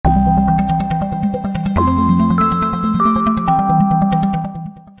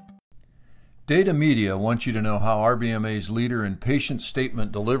Data Media wants you to know how RBMA's leader in patient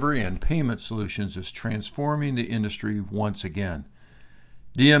statement delivery and payment solutions is transforming the industry once again.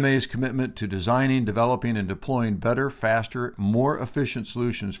 DMA's commitment to designing, developing, and deploying better, faster, more efficient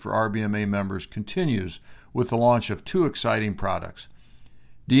solutions for RBMA members continues with the launch of two exciting products.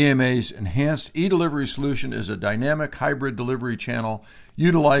 DMA's enhanced e-delivery solution is a dynamic hybrid delivery channel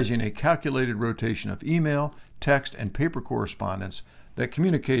utilizing a calculated rotation of email, text, and paper correspondence that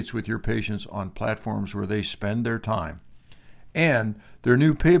communicates with your patients on platforms where they spend their time. And their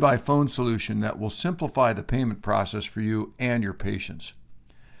new pay-by-phone solution that will simplify the payment process for you and your patients.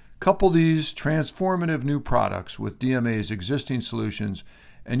 Couple these transformative new products with DMA's existing solutions,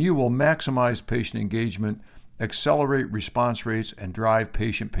 and you will maximize patient engagement, accelerate response rates, and drive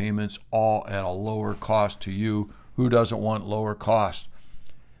patient payments all at a lower cost to you. Who doesn't want lower cost?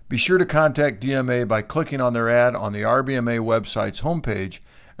 Be sure to contact DMA by clicking on their ad on the RBMA website's homepage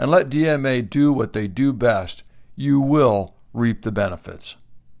and let DMA do what they do best. You will reap the benefits.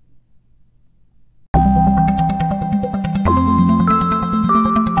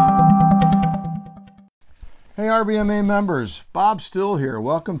 Hey RBMA members, Bob Still here.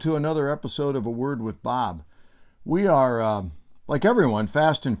 Welcome to another episode of A Word with Bob. We are, like everyone,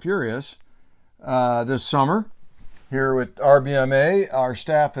 fast and furious this summer. Here at RBMA, our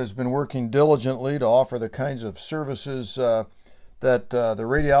staff has been working diligently to offer the kinds of services that the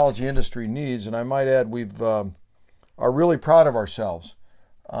radiology industry needs, and I might add we are really proud of ourselves.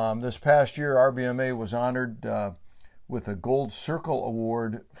 This past year, RBMA was honored with a Gold Circle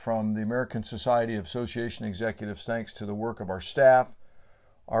Award from the American Society of Association Executives thanks to the work of our staff,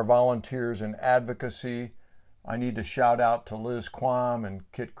 our volunteers, and advocacy. I need to shout out to Liz Quam and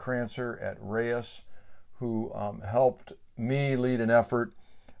Kit Krancer at Reyes, who helped me lead an effort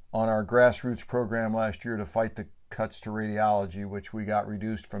on our grassroots program last year to fight the cuts to radiology, which we got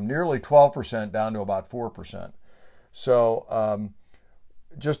reduced from nearly 12% down to about 4%. So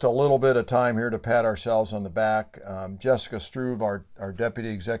just a little bit of time here to pat ourselves on the back. Jessica Struve, our Deputy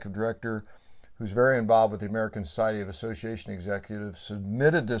Executive Director, who's very involved with the American Society of Association Executives,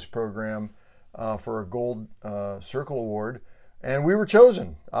 submitted this program for a Gold Circle Award. And we were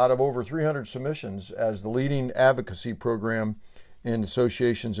chosen out of over 300 submissions as the leading advocacy program in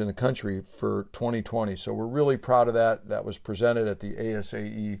associations in the country for 2020. So we're really proud of that. That was presented at the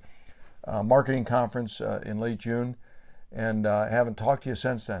ASAE marketing conference in late June, and I haven't talked to you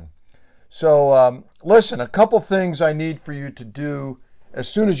since then. So listen, a couple things I need for you to do as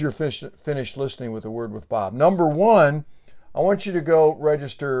soon as you're finished listening with A Word with Bob. Number one, I want you to go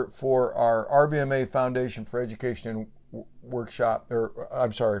register for our RBMA Foundation for Education and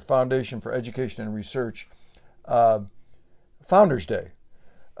Foundation for Education and Research Founders Day.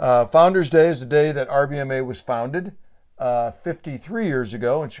 Founders Day is the day that RBMA was founded 53 years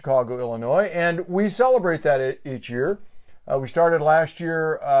ago in Chicago, Illinois, and we celebrate that each year. We started last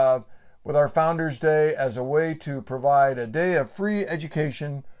year with our Founders Day as a way to provide a day of free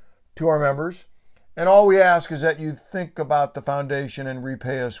education to our members, and all we ask is that you think about the foundation and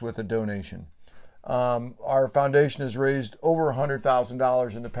repay us with a donation. Our foundation has raised over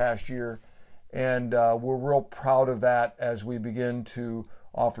 $100,000 in the past year, and we're real proud of that as we begin to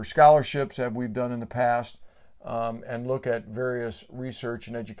offer scholarships as we've done in the past, and look at various research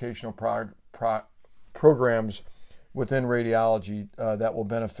and educational programs within radiology that will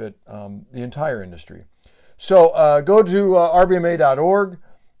benefit the entire industry. So go to rbma.org.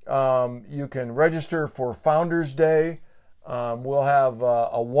 You can register for Founders Day. We'll have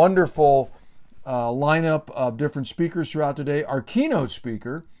a wonderful lineup of different speakers throughout the day. Our keynote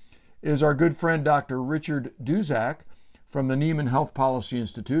speaker is our good friend Dr. Richard Duzak from the Neiman Health Policy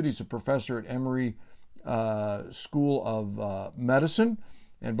Institute. He's a professor at Emory School of Medicine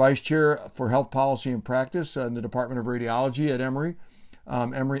and vice chair for health policy and practice in the Department of Radiology at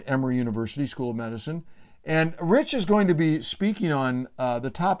Emory University School of Medicine. And Rich is going to be speaking on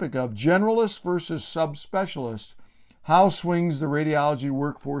the topic of generalists versus subspecialists. How swings the radiology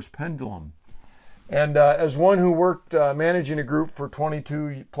workforce pendulum? And as one who worked managing a group for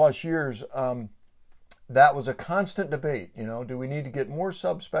 22 plus years, that was a constant debate. You know, do we need to get more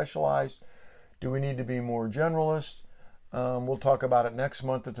subspecialized? Do we need to be more generalist? We'll talk about it next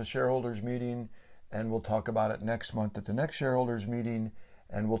month at the shareholders meeting, and we'll talk about it next month at the next shareholders meeting,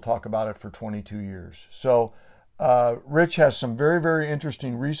 and we'll talk about it for 22 years. So Rich has some very, very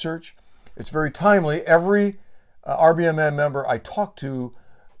interesting research. It's very timely. Every RBMA member I talk to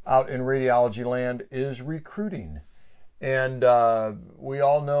out in radiology land is recruiting. And we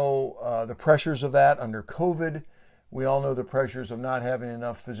all know the pressures of that under COVID. We all know the pressures of not having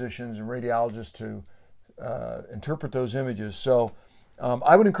enough physicians and radiologists to interpret those images. So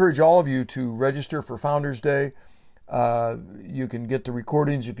I would encourage all of you to register for Founders Day. You can get the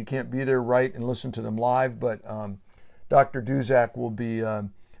recordings if you can't be there, right, and listen to them live. But Dr. Duzak will be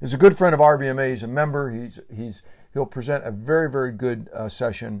is a good friend of RBMA. He's a member. He'll present a very, very good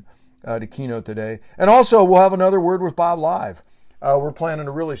session to keynote today. And also, we'll have another Word with Bob live. We're planning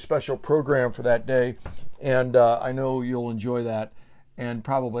a really special program for that day, and I know you'll enjoy that. And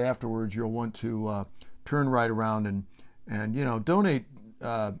probably afterwards, you'll want to turn right around and donate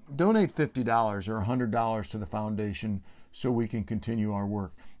 $50 or $100 to the foundation so we can continue our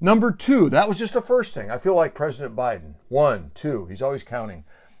work. Number 2, that was just the first thing. I feel like President Biden. 1, 2, he's always counting.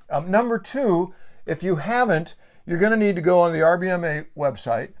 Number 2, if you haven't, you're going to need to go on the RBMA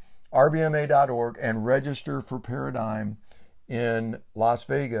website, rbma.org, and register for Paradigm in Las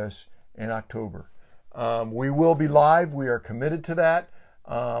Vegas in October. We will be live. We are committed to that.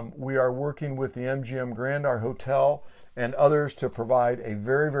 We are working with the MGM Grand, our hotel, and others to provide a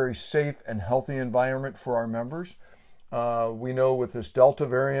very, very safe and healthy environment for our members. We know with this Delta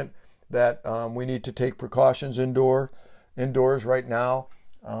variant that we need to take precautions indoors right now.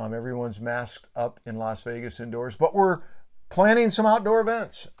 Everyone's masked up in Las Vegas indoors, but we're planning some outdoor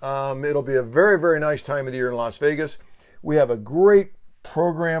events. It'll be a very, very nice time of the year in Las Vegas. We have a great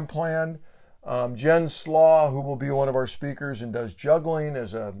program planned. Jen Slaw, who will be one of our speakers and does juggling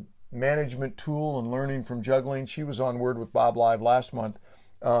as a management tool and learning from juggling. She was on Word with Bob Live last month.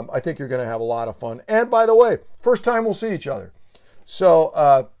 I think you're going to have a lot of fun. And by the way, first time we'll see each other.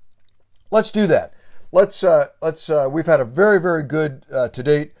 So let's do that. We've had a very, very good to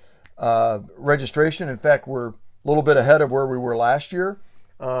date registration. In fact, we're a little bit ahead of where we were last year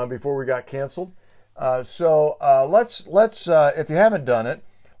before we got canceled. So let's if you haven't done it,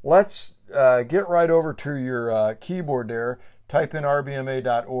 let's get right over to your keyboard there, type in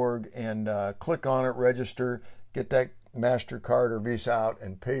rbma.org and click on it, register, get that MasterCard or Visa out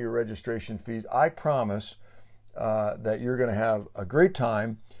and pay your registration fees. I promise that you're going to have a great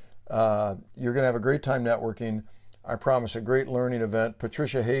time. You're going to have a great time networking. I promise a great learning event.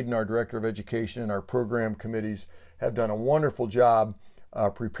 Patricia Hayden, our Director of Education, and our program committees have done a wonderful job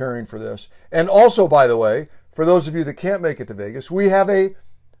preparing for this. And also, by the way, for those of you that can't make it to Vegas, we have a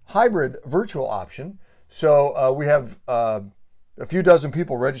hybrid virtual option. So we have a few dozen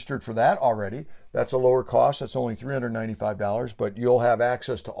people registered for that already. That's a lower cost. That's only $395, but you'll have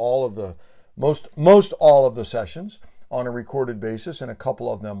access to all of the most all of the sessions on a recorded basis and a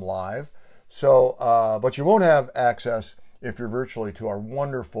couple of them live. So, but you won't have access if you're virtually to our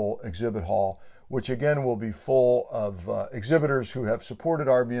wonderful exhibit hall, which again will be full of exhibitors who have supported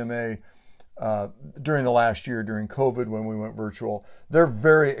RBMA during the last year, during COVID when we went virtual. They're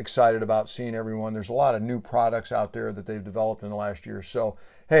very excited about seeing everyone. There's a lot of new products out there that they've developed in the last year. So,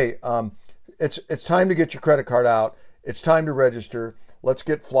 hey, it's time to get your credit card out. It's time to register. Let's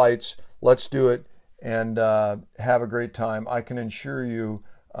get flights. Let's do it and have a great time. I can assure you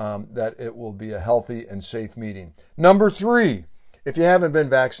that it will be a healthy and safe meeting. Number 3, if you haven't been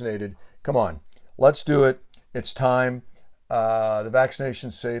vaccinated, come on, let's do it. It's time. The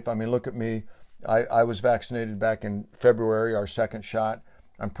vaccination's safe. I mean, look at me. I was vaccinated back in February, our second shot.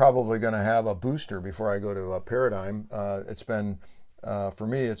 I'm probably going to have a booster before I go to Paradigm. It's been, for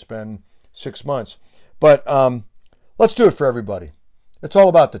me, it's been 6 months. But let's do it for everybody. It's all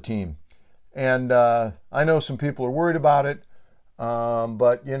about the team. And I know some people are worried about it.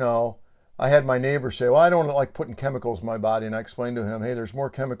 But, you know, I had my neighbor say, well, I don't like putting chemicals in my body. And I explained to him, hey, there's more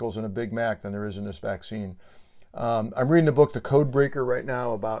chemicals in a Big Mac than there is in this vaccine. I'm reading the book, The Code Breaker, right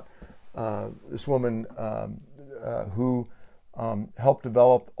now about this woman who helped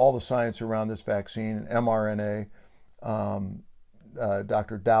develop all the science around this vaccine, mRNA,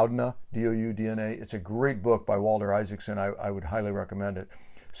 Dr. Doudna, D-O-U-D-N-A. It's a great book by Walter Isaacson. I would highly recommend it.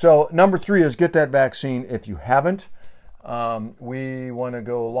 So number 3 is get that vaccine if you haven't. We want to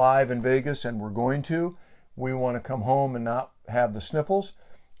go live in Vegas, and we're going to. We want to come home and not have the sniffles.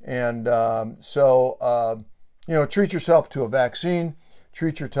 And you know, treat yourself to a vaccine,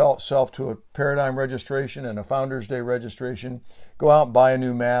 treat yourself to a Paradigm registration and a Founders Day registration. Go out and buy a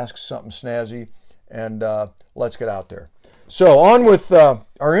new mask, something snazzy, and let's get out there. So on with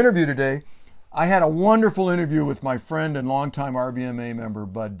our interview today. I had a wonderful interview with my friend and longtime RBMA member,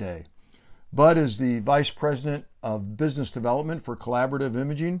 Bud Day. Bud is the Vice President of Business Development for Collaborative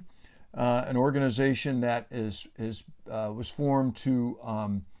Imaging, an organization that was formed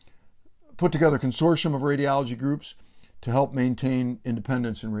to put together a consortium of radiology groups to help maintain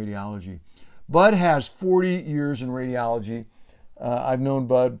independence in radiology. Bud has 40 years in radiology. I've known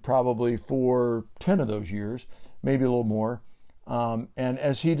Bud probably for 10 of those years, maybe a little more. And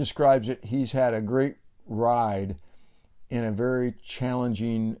as he describes it, he's had a great ride in a very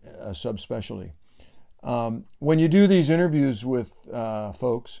challenging subspecialty. When you do these interviews with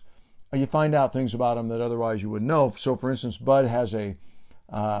folks, you find out things about them that otherwise you wouldn't know. So, for instance, Bud has a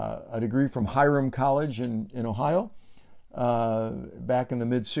degree from Hiram College in Ohio back in the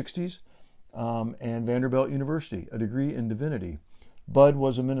mid-'60s, and Vanderbilt University, a degree in divinity. Bud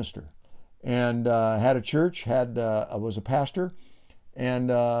was a minister and had a church, was a pastor. And,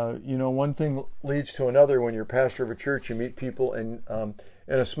 one thing leads to another. When you're pastor of a church, you meet people. And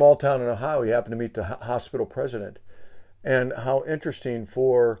in a small town in Ohio, you happen to meet the hospital president. And how interesting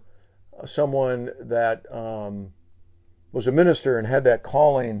for someone that was a minister and had that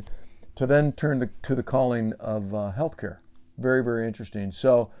calling to then turn to the calling of healthcare. Very, very interesting.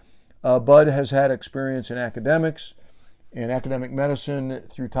 So Bud has had experience in academics, in academic medicine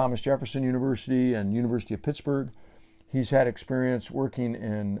through Thomas Jefferson University and University of Pittsburgh. He's had experience working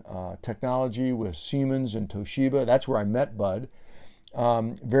in technology with Siemens and Toshiba. That's where I met Bud.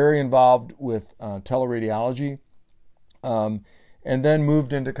 Very involved with teleradiology. And then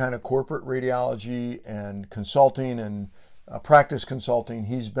moved into kind of corporate radiology and consulting and practice consulting.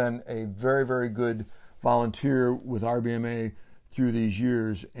 He's been a very, very good volunteer with RBMA through these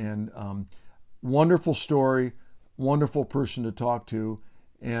years, and wonderful story, wonderful person to talk to,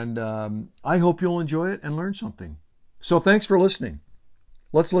 and I hope you'll enjoy it and learn something. So thanks for listening.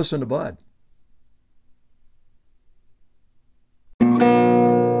 Let's listen to Bud.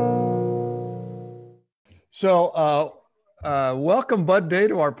 So welcome, Bud Day,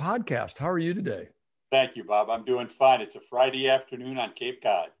 to our podcast. How are you today? Thank you, Bob. I'm doing fine. It's a Friday afternoon on Cape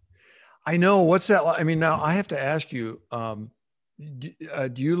Cod. I know. What's that like? I mean, now I have to ask you, do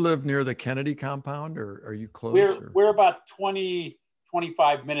you live near the Kennedy compound, or are you close? We're about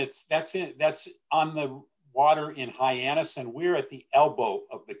 25 minutes. That's on the water in Hyannis, and we're at the elbow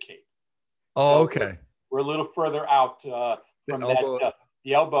of the Cape. Oh, so okay. We're a little further out from that.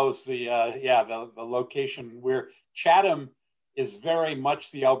 The elbow's the location where Chatham is very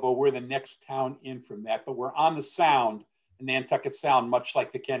much the elbow. We're the next town in from that, but we're on the Sound, Nantucket Sound, much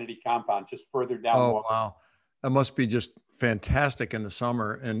like the Kennedy compound, just further down. Oh, wow. That must be just fantastic in the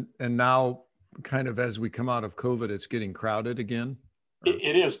summer. And now kind of as we come out of COVID, it's getting crowded again.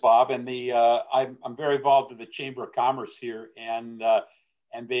 It is, Bob. And I'm very involved in the Chamber of Commerce here, and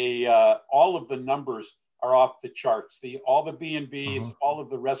they all of the numbers are off the charts. All the B&Bs, all of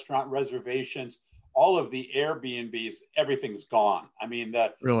the restaurant reservations, all of the Airbnbs, everything's gone. I mean,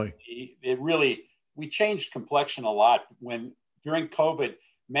 we changed complexion a lot when during COVID.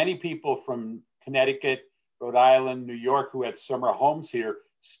 Many people from Connecticut, Rhode Island, New York, who had summer homes here,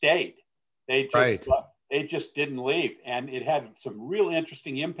 stayed. They just didn't leave, and it had some real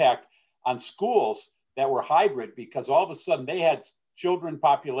interesting impact on schools that were hybrid, because all of a sudden they had children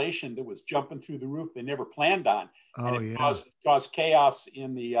population that was jumping through the roof they never planned on. And it caused chaos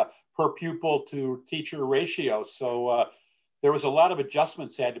in the per pupil to teacher ratio. So there was a lot of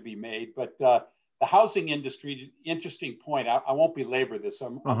adjustments had to be made. But the housing industry, interesting point. I won't belabor this.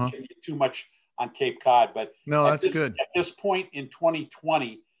 I'm getting too much on Cape Cod. But no, that's good. At this point in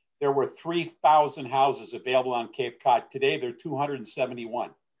 2020, there were 3,000 houses available on Cape Cod. Today, there are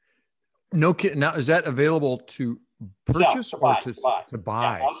 271. No kidding. Now, is that available to purchase to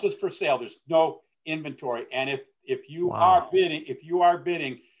buy? Yeah, houses for sale. There's no inventory, and if you are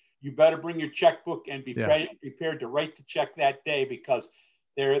bidding, you better bring your checkbook and be prepared to write the check that day, because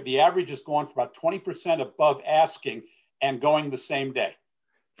the average is going for about 20% above asking and going the same day.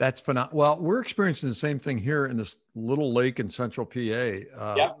 That's phenomenal. Well, we're experiencing the same thing here in this little lake in central PA.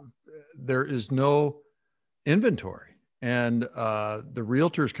 There is no inventory. And the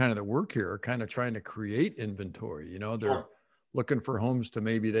realtors kind of that work here are kind of trying to create inventory. You know, they're looking for homes to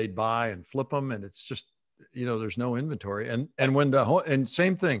maybe they'd buy and flip them. And it's just, you know, there's no inventory. And when and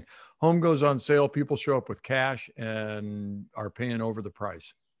same thing, home goes on sale, people show up with cash and are paying over the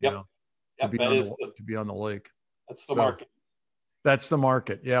price, to be on the lake. That's the market. That's the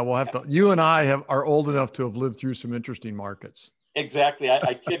market. Yeah. We'll have to, you and I are old enough to have lived through some interesting markets. Exactly.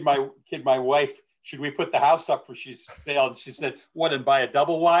 I kid my wife, should we put the house up for sale? And she said, what, and buy a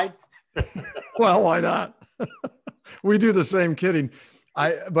double wide? Well, why not? We do the same kidding.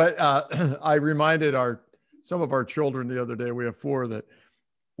 I reminded some of our children the other day, we have 4, that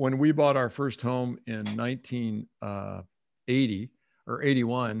when we bought our first home in 1980 or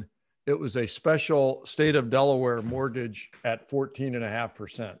 81, it was a special state of Delaware mortgage at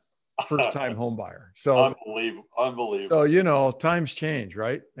 14.5%. First time home buyer. So unbelievable. So, you know, times change,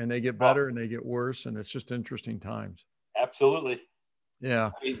 right? And they get better and they get worse, and it's just interesting times. Absolutely. Yeah.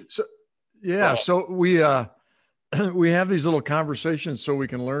 So we have these little conversations so we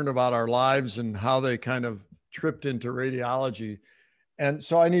can learn about our lives and how they kind of tripped into radiology. And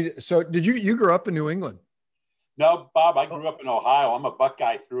so so did you grew up in New England? No, Bob, I grew up in Ohio. I'm a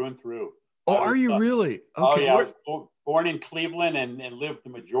Buckeye through and through. Oh, are you really? Okay. Oh, yeah. I was born in Cleveland and lived the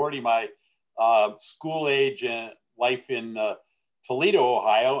majority of my school age life in Toledo,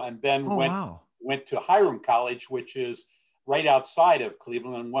 Ohio, and then went to Hiram College, which is right outside of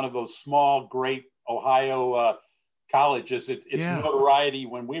Cleveland, one of those small, great Ohio colleges. Its notoriety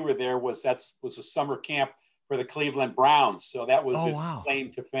when we were there was a summer camp for the Cleveland Browns. So that was its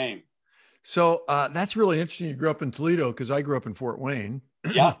claim to fame. So that's really interesting. You grew up in Toledo, because I grew up in Fort Wayne.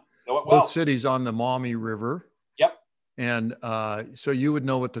 Yeah. Both cities on the Maumee River. Yep. And so you would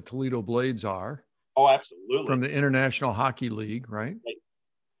know what the Toledo Blades are. Oh, absolutely. From the International Hockey League, right?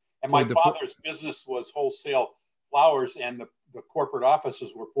 And my father's business was wholesale flowers, and the corporate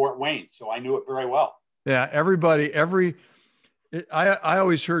offices were Fort Wayne. So I knew it very well. Yeah. I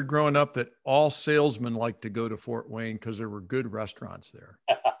always heard growing up that all salesmen like to go to Fort Wayne because there were good restaurants there.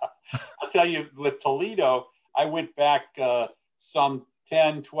 I'll tell you, with Toledo, I went back some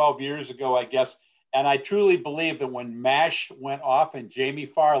 10, 12 years ago, I guess. And I truly believe that when MASH went off and Jamie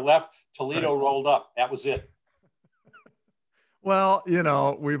Farr left, Toledo rolled up. That was it. Well,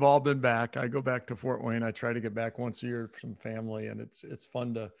 we've all been back. I go back to Fort Wayne. I try to get back once a year for some family, and it's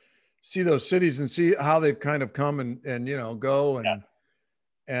fun to see those cities and see how they've kind of come and go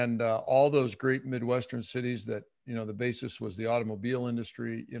and all those great Midwestern cities that, the basis was the automobile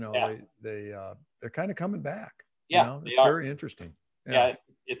industry, they're kind of coming back. Yeah. It's very interesting. Yeah.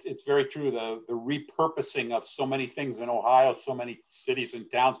 It's very true. The repurposing of so many things in Ohio, so many cities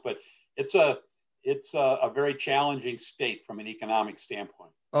and towns, but it's a very challenging state from an economic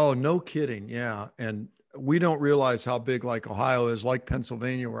standpoint. Oh, no kidding. Yeah. And we don't realize how big like Ohio is, like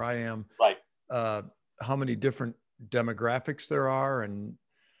Pennsylvania, where I am. Right. How many different demographics there are. And,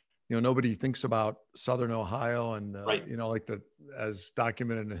 nobody thinks about Southern Ohio and, right. As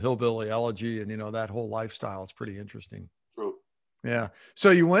documented in the Hillbilly Elegy and, that whole lifestyle. It's pretty interesting. True. Yeah.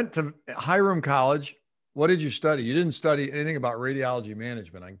 So you went to Hiram College. What did you study? You didn't study anything about radiology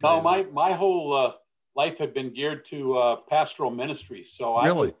management. I can tell you that. My whole life had been geared to pastoral ministry. So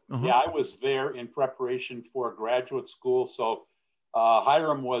really? I was there in preparation for graduate school. So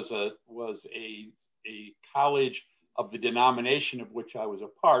Hiram was a college of the denomination of which I was a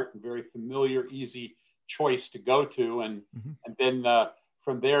part, and very familiar, easy choice to go to. And then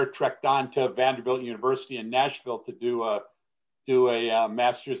from there trekked on to Vanderbilt University in Nashville to do a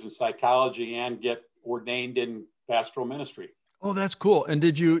master's in psychology and get ordained in pastoral ministry. Oh, that's cool. And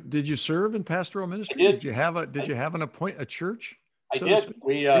did you serve in pastoral ministry? I did. Did you have a church? I did.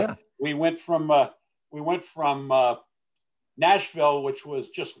 We went from Nashville, which was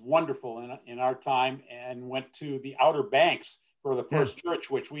just wonderful in our time, and went to the Outer Banks for the first church,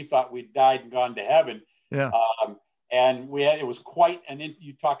 which we thought we'd died and gone to heaven. Yeah. And it was quite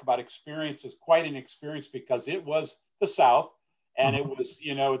you talk about experiences, quite an experience, because it was the South, and it was,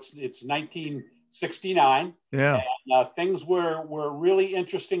 it's 1969. Yeah. And things were really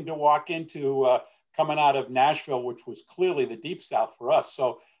interesting to walk into coming out of Nashville, which was clearly the Deep South for us.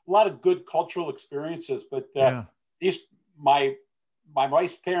 So a lot of good cultural experiences, but my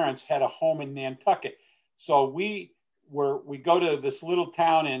wife's parents had a home in Nantucket. So we go to this little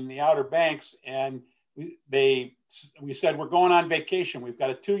town in the Outer Banks, and we said, we're going on vacation. We've got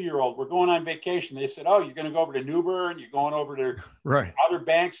a 2-year-old. We're going on vacation. They said, oh, you're going to go over to New Bern. You're going over to Outer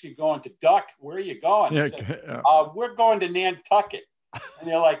Banks. You're going to Duck. Where are you going? Said, we're going to Nantucket. And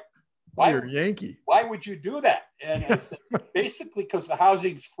they're like, why, you're a Yankee. Why would you do that? And I said, basically because the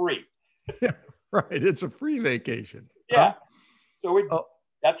housing's free. Yeah, right. It's a free vacation. Yeah. So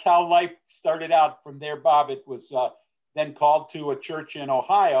that's how life started out from there, Bob. It was then called to a church in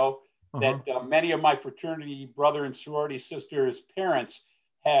Ohio that many of my fraternity brother and sorority sisters' parents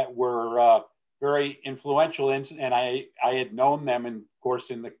were very influential in, and I had known them, and of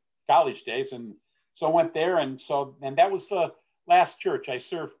course, in the college days, and so went there, and that was the last church. I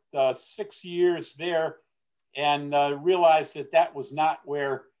served 6 years there, and realized that was not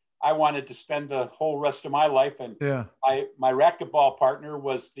where I wanted to spend the whole rest of my life. And my racquetball partner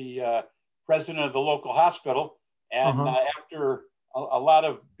was the president of the local hospital, and after a lot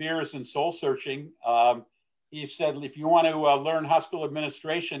of beers and soul searching, he said, if you want to learn hospital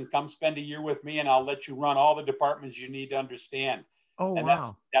administration, come spend a year with me and I'll let you run all the departments you need to understand. Oh, and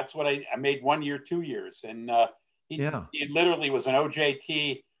wow. That's what I made 1 year, 2 years. And he literally was an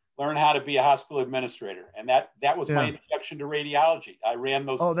OJT, learn how to be a hospital administrator. And that was my introduction to radiology. I ran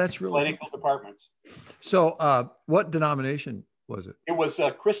those clinical departments. So what denomination was it? It was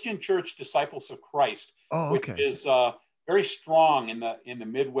Christian Church Disciples of Christ, which is very strong in the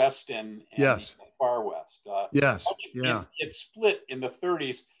Midwest and far west. Yes. Yeah. It split in the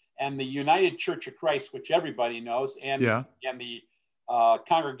 30s, and the United Church of Christ, which everybody knows, and the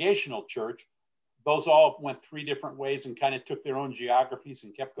Congregational Church, those all went three different ways and kind of took their own geographies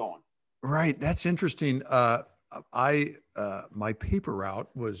and kept going. Right. That's interesting. My paper route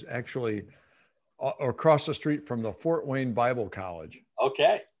was actually across the street from the Fort Wayne Bible College.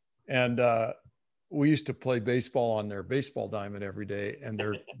 Okay. And we used to play baseball on their baseball diamond every day. And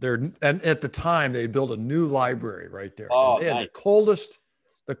and at the time they built a new library right there. Oh, and they had nice.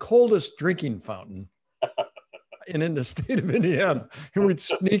 the coldest drinking fountain in the state of Indiana. And we'd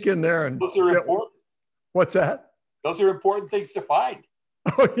sneak in there and those are important. What's that? Those are important things to find.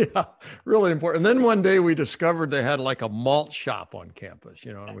 Oh yeah, really important. And then one day we discovered they had like a malt shop on campus,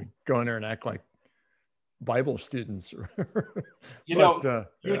 and we go in there and act like Bible students. You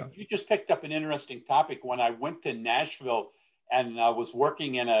just picked up an interesting topic. When I went to Nashville and I was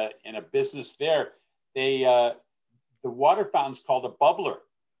working in a business there, the water fountain's called a bubbler.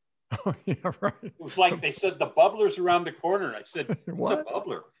 Oh yeah, right. It was like they said the bubbler's around the corner. I said, what's a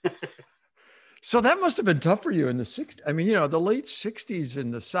bubbler? So that must have been tough for you in the 60s. I mean, the late 60s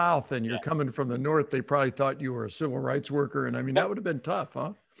in the South, and you're coming from the North. They probably thought you were a civil rights worker. And I mean, that would have been tough,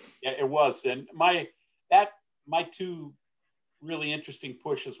 huh? Yeah, it was. And my two really interesting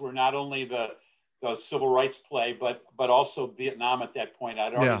pushes were not only the civil rights play, but also Vietnam at that point.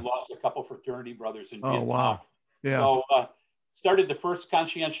 I'd already lost a couple fraternity brothers in Vietnam. Wow. Yeah. So started the first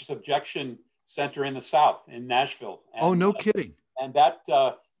conscientious objection center in the South in Nashville. And, no kidding. And that,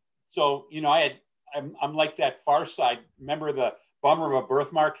 so, I'm like that Far Side. Remember the bummer of a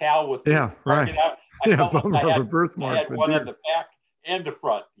birthmark, Hal? With right. Bummer of a birthmark. I had one on the back and the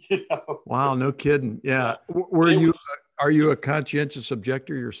front. Wow, no kidding. Yeah. Are you a conscientious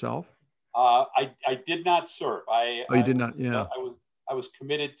objector yourself? I did not serve. You did not. Yeah. I was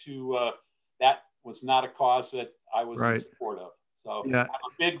committed to that. Was not a cause that I was in support of. So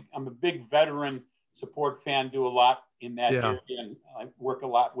I'm a big veteran support fan. Do a lot in that area, and I work a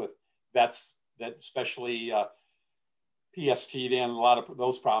lot with vets that especially PST'd and a lot of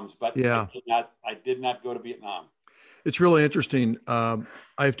those problems. But I did not go to Vietnam. It's really interesting. I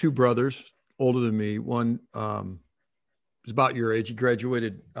have two brothers older than me. One is about your age. He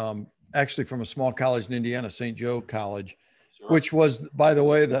graduated actually from a small college in Indiana, St. Joe College, which was, by the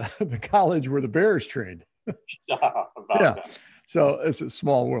way, the college where the Bears trained. So it's a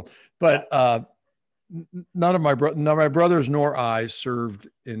small world. But none of my brothers nor I served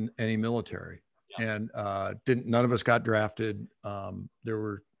in any military, and none of us got drafted. There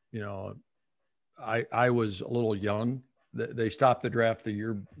were, I was a little young. They stopped the draft the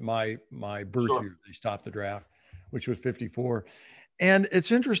year my birth year. They stopped the draft, which was 54. And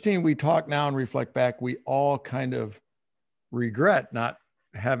it's interesting. We talk now and reflect back. We all kind of regret not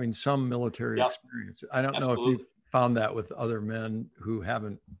having some military experience. I don't know if you've found that with other men who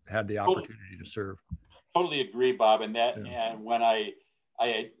haven't had the opportunity to serve. Totally agree, Bob. And and when I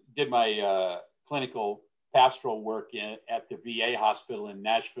did my clinical pastoral work at the VA hospital in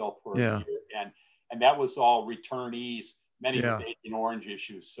Nashville for a year, and that was all returnees, many with Agent Orange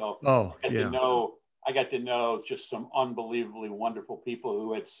issues. So I got to know just some unbelievably wonderful people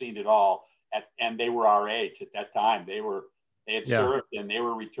who had seen it all, and they were our age at that time. They had served and they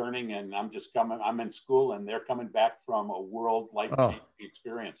were returning, and I'm in school and they're coming back from a world life-changing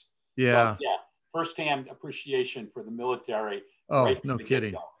experience. Yeah. So, firsthand appreciation for the military. No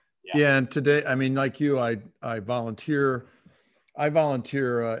kidding. And today, I mean, like you, I volunteer. I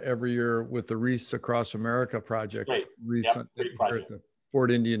volunteer every year with the Wreaths Across America project. Great At project. the Fort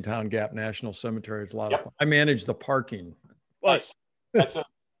Indian Town Gap National Cemetery. It's a lot of fun. I manage the parking. Nice.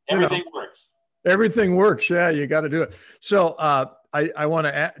 Everything works. Everything works. Yeah, you got to do it. So I want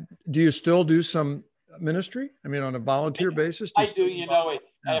to add, do you still do some ministry? I mean, on a volunteer basis? I do.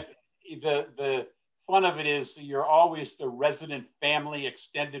 The fun of it is you're always the resident family,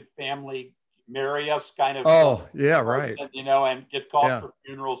 extended family, marry us kind of. Oh, yeah, right. And get called for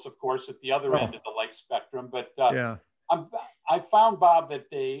funerals, of course, at the other end of the life spectrum. But I found, Bob, that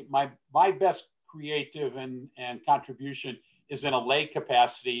my best creative and contribution is in a lay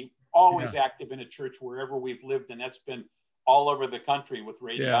capacity, always active in a church wherever we've lived, and that's been all over the country with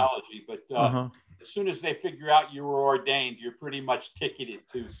radiology. But as soon as they figure out you were ordained, you're pretty much ticketed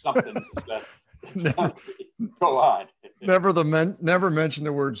to something. Go on. Never mention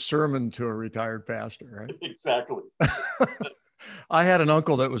the word sermon to a retired pastor, right? Exactly. I had an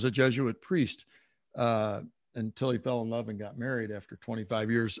uncle that was a Jesuit priest until he fell in love and got married after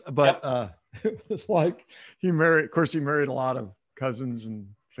 25 years. But it was like he married a lot of cousins and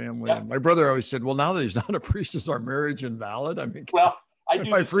family. And my brother always said, well, now that he's not a priest, is our marriage invalid? I mean,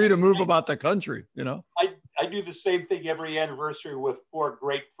 Am I free to move about the country, you know? I do the same thing every anniversary with 4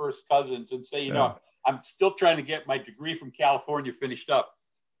 great first cousins and say, you know, I'm still trying to get my degree from California finished up.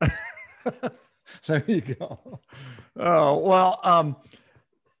 There you go. Oh, well,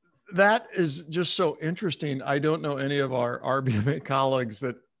 that is just so interesting. I don't know any of our RBMA colleagues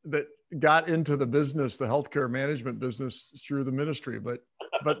that got into the business, the healthcare management business, through the ministry, but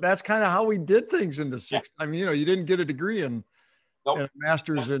that's kind of how we did things in the 60s. I mean, you know, you didn't get a degree and a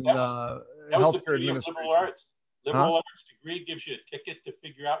master's in healthcare administration. Liberal arts. Liberal arts degree gives you a ticket to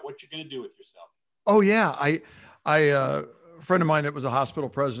figure out what you're going to do with yourself. Oh yeah, a friend of mine that was a hospital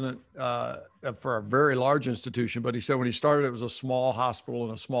president for a very large institution, but he said when he started, it was a small hospital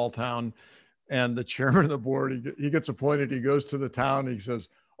in a small town, and the chairman of the board, he gets appointed. He goes to the town. And he says,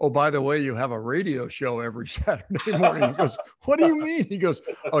 "Oh, by the way, you have a radio show every Saturday morning." He goes, "What do you mean?" He goes,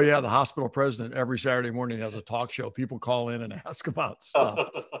 "Oh yeah, the hospital president every Saturday morning has a talk show. People call in and ask about stuff."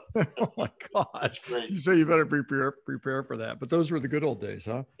 Oh my God! You say you better prepare for that. But those were the good old days,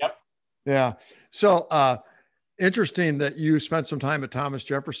 huh? Yep. Yeah. So interesting that you spent some time at Thomas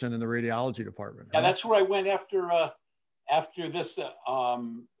Jefferson in the radiology department. Yeah, that's where I went after this,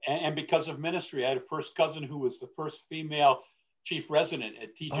 and because of ministry. I had a first cousin who was the first female chief resident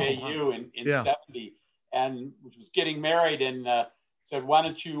at TJU in 70, and was getting married, and said, "Why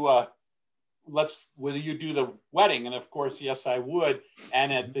don't you will you do the wedding?" And of course, yes, I would.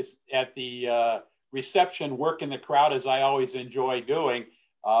 And at the reception, work in the crowd, as I always enjoy doing,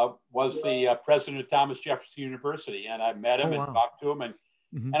 was the president of Thomas Jefferson University, and I met him and talked to him, and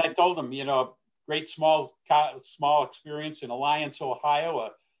and I told him, you know, great small experience in Alliance, Ohio,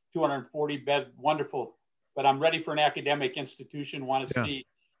 a 240 bed, wonderful, but I'm ready for an academic institution. Want to see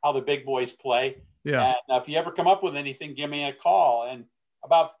how the big boys play. Yeah. And if you ever come up with anything, give me a call. And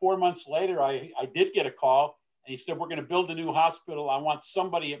about 4 months later, I did get a call, and he said, "We're going to build a new hospital. I want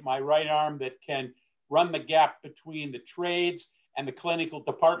somebody at my right arm that can run the gap between the trades and the clinical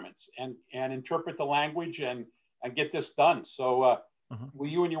departments and interpret the language and get this done. So will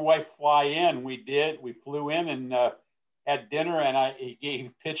you and your wife fly in?" We did. We flew in and had dinner, and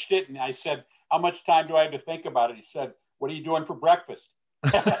he pitched it. And I said, "How much time do I have to think about it?" He said, "What are you doing for breakfast?"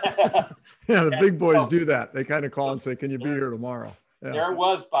 Yeah, the big boys do that. They kind of call and say, "Can you be here tomorrow?" Yeah. There it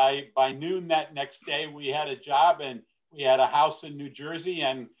was. By noon that next day, we had a job, and we had a house in New Jersey,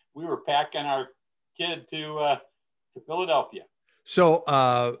 and we were packing our kid to Philadelphia. So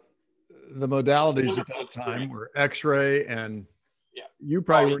the modalities at that time were X-ray, and you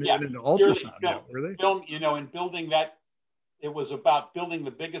probably weren't even into ultrasound yet, were they? Film, you know, in building that, it was about building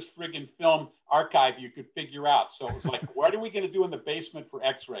the biggest friggin' film archive you could figure out. So it was like, what are we going to do in the basement for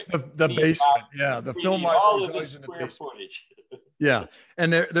X-ray? The basement, the film library. All of this square footage. Yeah,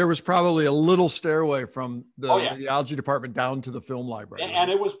 and there was probably a little stairway from the radiology department down to the film library. And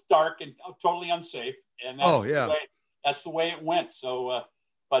it was dark and totally unsafe. And that's the way it went. So,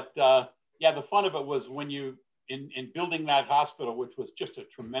 the fun of it was when you, in building that hospital, which was just a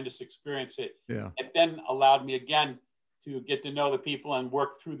tremendous experience, it then allowed me again to get to know the people and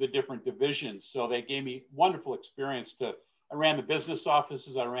work through the different divisions. So they gave me wonderful experience. I ran the business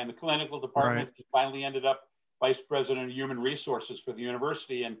offices, I ran the clinical department, finally ended up vice president of human resources for the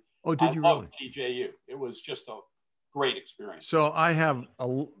university. And did you really? TJU. It was just a great experience. So I have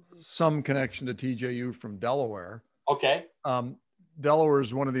some connection to TJU from Delaware. Okay. Delaware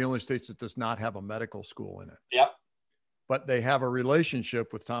is one of the only states that does not have a medical school in it. Yep. But they have a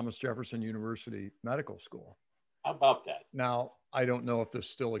relationship with Thomas Jefferson University Medical School. How about that? Now, I don't know if this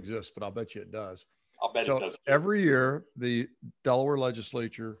still exists, but I'll bet you it does. I'll bet it does. Every year, the Delaware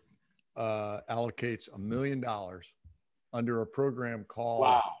legislature allocates $1 million under a program called,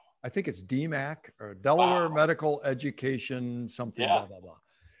 I think it's DMAC, or Delaware Medical Education, something, blah, blah, blah.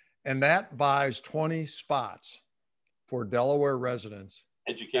 And that buys 20 spots for Delaware residents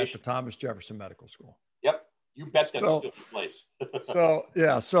at the Thomas Jefferson Medical School. Yep. You bet that's still the place.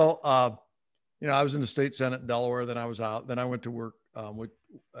 I was in the state Senate in Delaware, then I was out. Then I went to work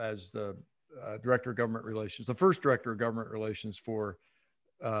as the director of government relations, the first director of government relations for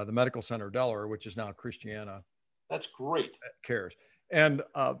the Medical Center of Delaware, which is now Christiana. That's great. Cares. And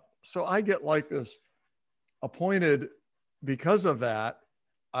so I get like this appointed because of that.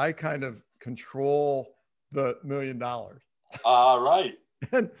 I kind of control the $1 million. All right.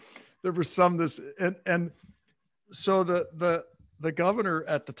 And there was and so the governor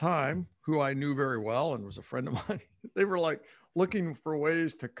at the time, who I knew very well and was a friend of mine, they were like looking for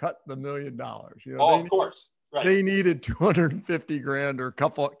ways to cut the $1 million. Of course. Right. They needed 250 grand or a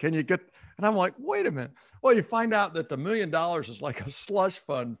couple. Can you get? And I'm like, wait a minute. Well, you find out that the $1 million is like a slush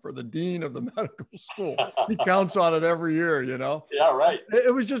fund for the dean of the medical school. He counts on it every year, you know? Yeah, right.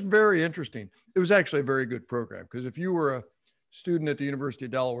 It was just very interesting. It was actually a very good program because if you were a student at the University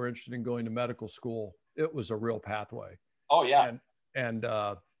of Delaware interested in going to medical school, it was a real pathway. Oh, yeah. And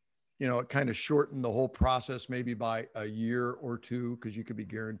you know, it kind of shortened the whole process maybe by a year or two because you could be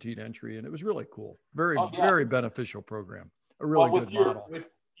guaranteed entry. And it was really cool. Very beneficial program. A really good model. With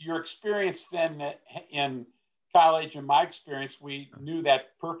your experience then in college and my experience, we knew that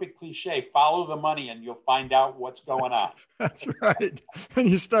perfect cliche, follow the money and you'll find out what's going on. That's right. And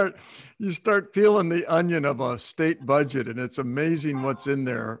you start peeling the onion of a state budget and it's amazing what's in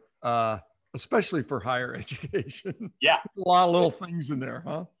there, especially for higher education. Yeah. A lot of little things in there,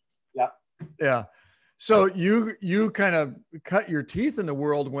 huh? Yeah. Yeah. So you kind of cut your teeth in the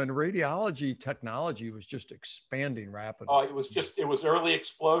world when radiology technology was just expanding rapidly. Oh, it was early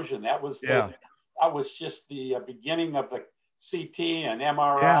explosion. That was just the beginning of the CT and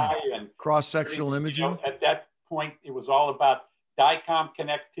MRI and cross-sectional imaging. You know, at that point, it was all about DICOM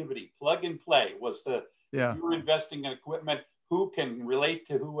connectivity. Plug and play was you were investing in equipment. Who can relate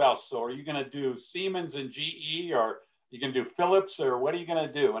to who else? So are you going to do Siemens and GE, or you can do Philips, or what are you going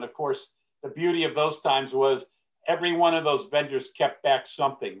to do? And of course, the beauty of those times was every one of those vendors kept back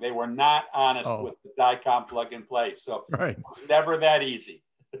something. They were not honest with the DICOM plug and play. So it was never that easy.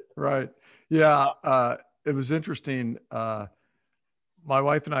 Right. Yeah. It was interesting. My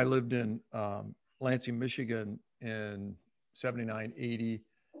wife and I lived in Lansing, Michigan in 79, 80.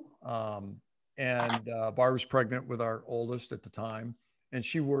 And Barb was pregnant with our oldest at the time. And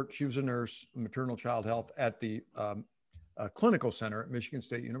she was a nurse, maternal child health at the clinical center at Michigan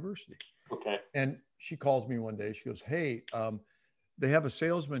State University. Okay. And she calls me one day. She goes, hey, they have a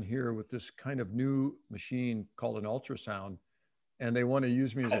salesman here with this kind of new machine called an ultrasound, and they want to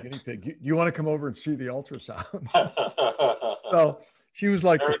use me as a guinea pig. You want to come over and see the ultrasound? So she was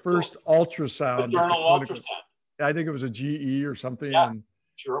like the first ultrasound. Ultrasound. I think it was a GE or something. Yeah, and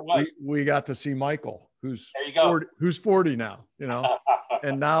sure it was. We got to see Michael, who's 40 now, you know,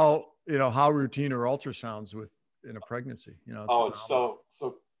 and now, you know, how routine are ultrasounds in a pregnancy, you know? It's so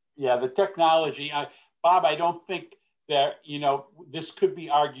yeah, the technology, Bob, I don't think that, you know, this could be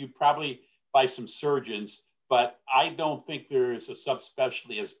argued probably by some surgeons, but I don't think there is a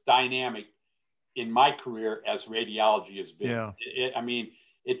subspecialty as dynamic in my career as radiology has been. Yeah. I mean,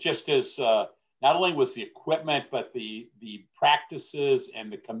 it just is, not only was the equipment, but the practices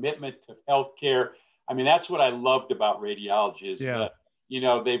and the commitment to healthcare. I mean, that's what I loved about radiology is, you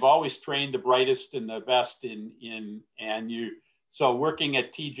know, they've always trained the brightest and the best so working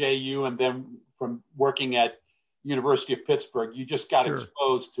at TJU and then from working at University of Pittsburgh, you just got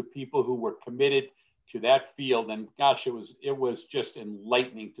exposed to people who were committed to that field. And gosh, it was just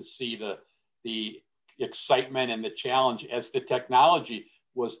enlightening to see the excitement and the challenge as the technology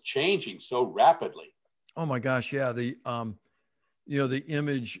was changing so rapidly. Oh my gosh. Yeah. The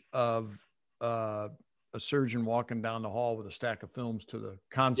image of a surgeon walking down the hall with a stack of films to the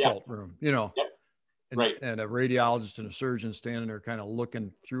consult room, you know, and a radiologist and a surgeon standing there kind of looking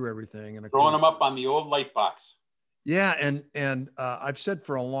through everything and throwing them up on the old light box. Yeah. And I've said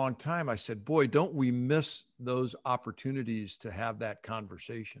for a long time, I said, boy, don't we miss those opportunities to have that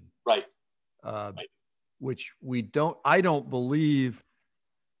conversation? Right. Which I don't believe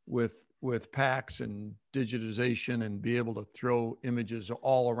with PACS and digitization and be able to throw images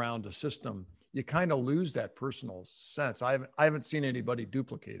all around the system, you kind of lose that personal sense. I haven't seen anybody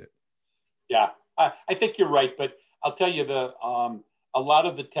duplicate it. Yeah, I think you're right, but I'll tell you a lot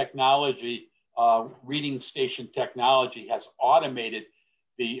of the technology, reading station technology, has automated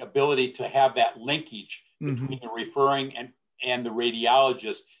the ability to have that linkage between the referring and the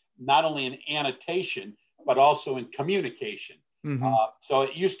radiologist, not only in annotation but also in communication. So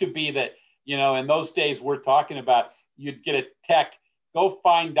it used to be that, you know, in those days we're talking about, you'd get a tech, go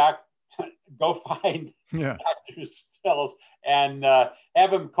find Dr. Stills and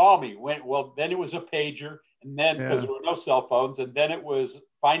have him call me. Then it was a pager, and then because there were no cell phones, and then it was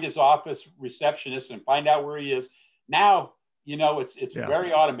find his office receptionist and find out where he is. Now, you know, it's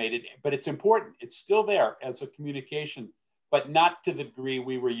very automated, but it's important. It's still there as a communication, but not to the degree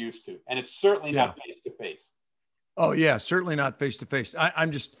we were used to, and it's certainly not face to face. Oh yeah, certainly not face to face. I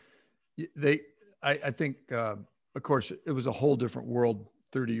think, of course, it was a whole different world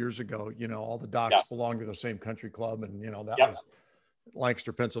 30 years ago. You know, all the docs belonged to the same country club, and you know that was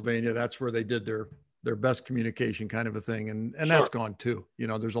Lancaster, Pennsylvania. That's where they did their best communication kind of a thing, and that's gone too. You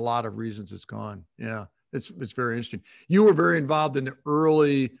know, there's a lot of reasons it's gone. Yeah, it's very interesting. You were very involved in the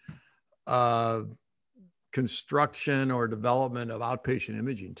early construction or development of outpatient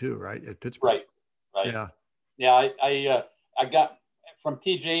imaging too, right? At Pittsburgh. Right. Yeah. Yeah. I got from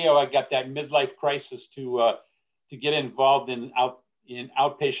TJO, I got that midlife crisis to get involved in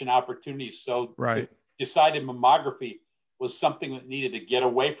outpatient opportunities. So right. Decided mammography was something that needed to get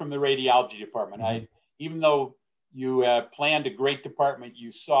away from the radiology department. Mm-hmm. Even though you planned a great department,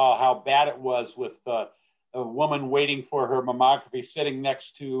 you saw how bad it was with a woman waiting for her mammography sitting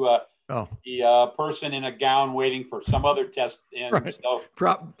next to the person in a gown waiting for some other test. And right. So,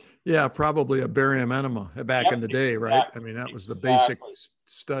 probably a barium enema back in the day, right? Exactly. I mean, that was the basic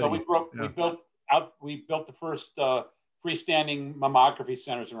study. So we built the first freestanding mammography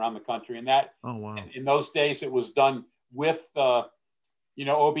centers around the country, and that in those days it was done with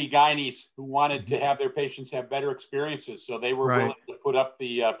OB-GYNs who wanted to have their patients have better experiences, so they were willing to put up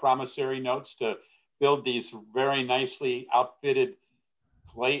the promissory notes to build these very nicely outfitted,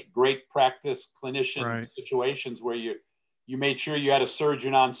 great practice clinician situations where you made sure you had a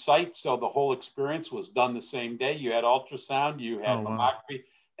surgeon on site, so the whole experience was done the same day. You had ultrasound, you had mammography.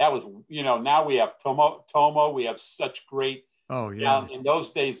 That was, now we have Tomo, we have such great. In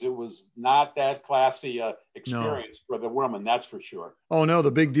those days, it was not that classy experience for the woman, that's for sure. Oh, no, the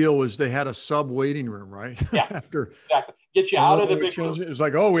big deal was they had a sub-waiting room, right? Yeah, exactly. Get you out of the big room. It's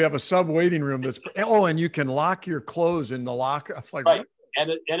like, we have a sub-waiting room and you can lock your clothes in the locker. I was like, right. And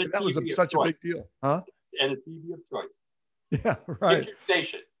that was such a big deal. Huh? And a TV of choice. Yeah, right. Get your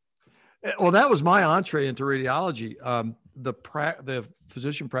station. Well, that was my entree into radiology. The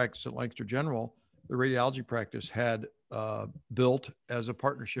physician practice at Lancaster General, the radiology practice had built as a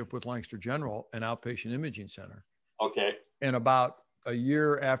partnership with Lancaster General an outpatient imaging center. Okay. And about a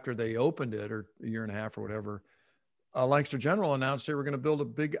year after they opened it, or a year and a half or whatever, Lancaster General announced they were going to build a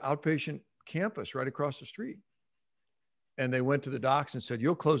big outpatient campus right across the street. And they went to the docs and said,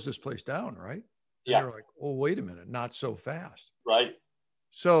 "You'll close this place down, right?" And they're like, "Oh, wait a minute, not so fast." Right.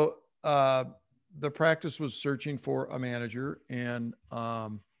 So the practice was searching for a manager, and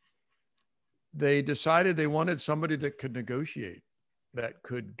they decided they wanted somebody that could negotiate, that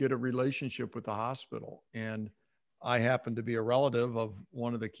could get a relationship with the hospital. And I happened to be a relative of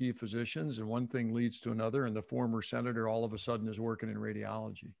one of the key physicians, and one thing leads to another, and the former senator all of a sudden is working in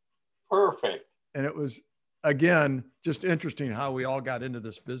radiology. Perfect. And it was, again, just interesting how we all got into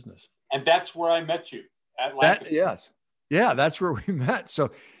this business. And that's where I met you at Lancaster. Yes. Yeah, that's where we met.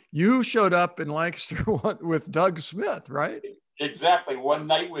 So you showed up in Lancaster with Doug Smith, right? Exactly. One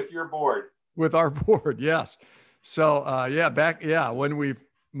night with your board. With our board, yes. So when we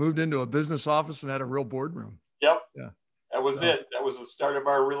moved into a business office and had a real boardroom. Yep. Yeah. That was it. That was the start of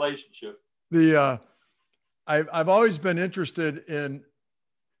our relationship. I've always been interested in,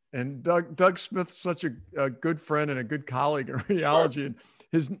 and Doug Smith's such a good friend and a good colleague in radiology, sure. And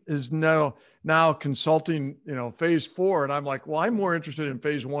his now consulting, phase 4. And I'm like, well, I'm more interested in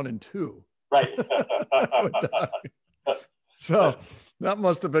phase 1 and 2. Right. So that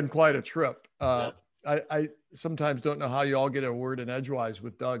must have been quite a trip. I sometimes don't know how you all get a word in edgewise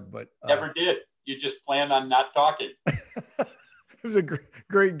with Doug, but never did. You just planned on not talking. It was a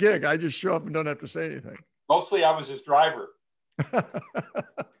great gig. I just show up and don't have to say anything. Mostly I was his driver.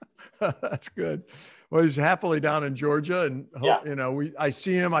 That's good. Well, he's happily down in Georgia, and I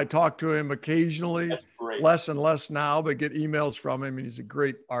see him. I talk to him occasionally, less and less now, but get emails from him. And he's a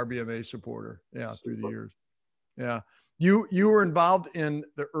great RBMA supporter. Yeah, through the years. Yeah, you were involved in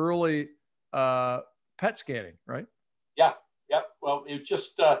the early PET scanning, right? Yeah. Yep. Well, it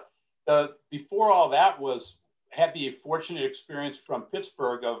just before all that had the fortunate experience from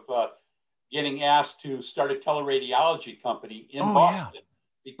Pittsburgh of getting asked to start a teleradiology company in Boston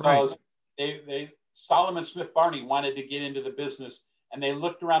because Solomon Smith Barney wanted to get into the business, and they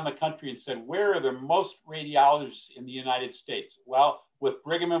looked around the country and said, where are the most radiologists in the United States? Well, with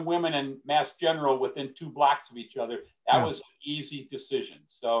Brigham and Women and Mass General within 2 blocks of each other, that was an easy decision.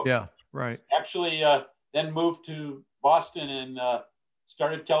 So actually then moved to Boston and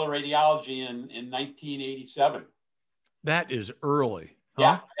started teleradiology in 1987. That is early. Huh?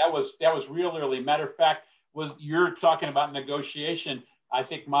 Yeah, that was real early. Matter of fact, you're talking about negotiation. I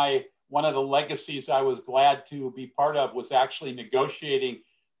think one of the legacies I was glad to be part of was actually negotiating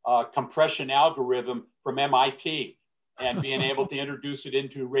a compression algorithm from MIT and being able to introduce it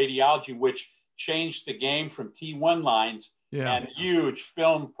into radiology, which changed the game from T1 lines and huge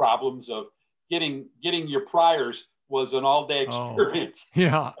film problems of getting your priors was an all-day experience.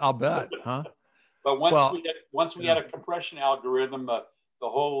 Yeah, I'll bet. Huh? But once we had a compression algorithm, the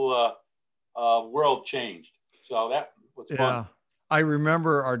whole world changed. So that was fun. Yeah. I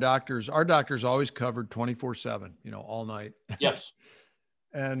remember our doctors always covered 24/7, all night. Yes.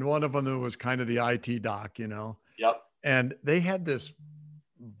 and one of them was kind of the IT doc, you know. Yep. And they had this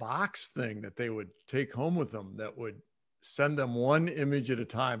box thing that they would take home with them that would send them one image at a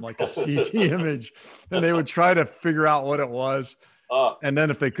time, like a CT image, and they would try to figure out what it was. And then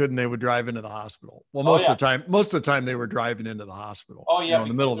if they couldn't, they would drive into the hospital. Well, most of the time they were driving into the hospital. Oh yeah, in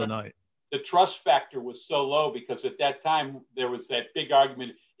the middle of the night. The trust factor was so low because at that time there was that big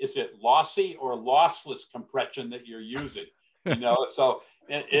argument: is it lossy or lossless compression that you're using? You know, so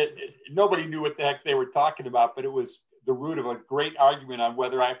nobody knew what the heck they were talking about, but it was the root of a great argument on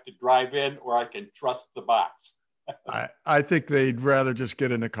whether I have to drive in or I can trust the box. I think they'd rather just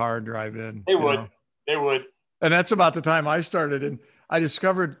get in the car and drive in. They would. And that's about the time I started. And I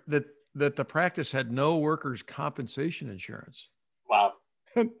discovered that the practice had no workers' compensation insurance. Wow.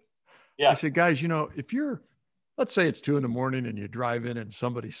 Yeah. I said, guys, you know, if let's say it's 2 a.m. and you drive in and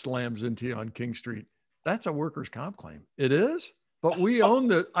somebody slams into you on King Street, that's a workers' comp claim. It is, but we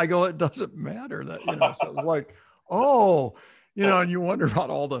own I go, it doesn't matter that, you know, so like, oh, you know, and you wonder about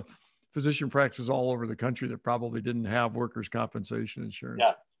all the physician practices all over the country that probably didn't have workers' compensation insurance.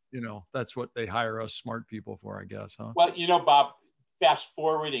 Yeah. You know, that's what they hire us smart people for, I guess, huh? Well, you know, Bob, fast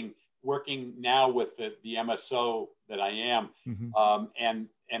forwarding, working now with the MSO that I am, and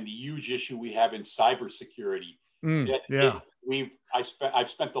the huge issue we have in cybersecurity. I've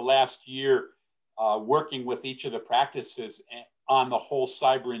spent the last year working with each of the practices on the whole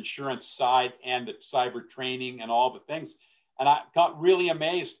cyber insurance side and the cyber training and all the things. And I got really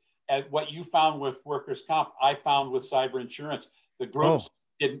amazed at what you found with workers' comp. I found with cyber insurance. The groups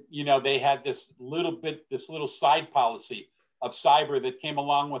didn't, you know, they had this little side policy of cyber that came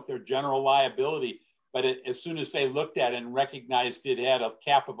along with their general liability. But as soon as they looked at it and recognized it had a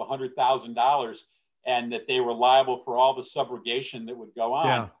cap of $100,000 and that they were liable for all the subrogation that would go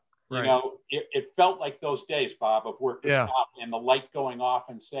on, you know, it felt like those days, Bob, of workers' comp and the light going off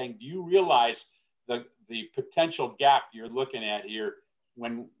and saying, do you realize the potential gap you're looking at here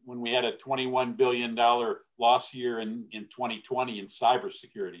when we had a $21 billion loss year in 2020 in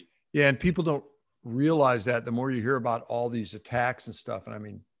cybersecurity? Yeah, and people don't realize that the more you hear about all these attacks and stuff, and I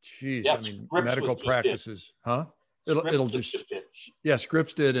mean, geez, I mean, medical practices, it'll just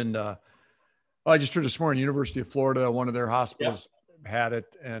Scripps did. And I just heard this morning, University of Florida, one of their hospitals had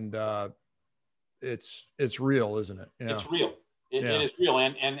it, and it's real, isn't it? Yeah. It's real. It is real,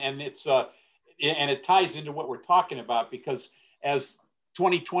 and it's and it ties into what we're talking about, because as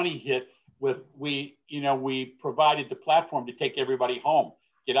 2020 hit, we provided the platform to take everybody home,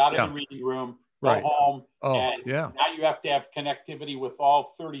 get out of the reading room, go home. Now you have to have connectivity with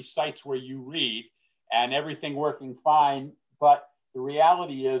all 30 sites where you read, and everything working fine. But the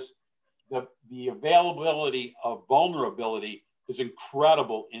reality is the availability of vulnerability is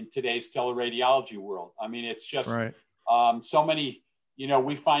incredible in today's teleradiology world. I mean, it's just so many,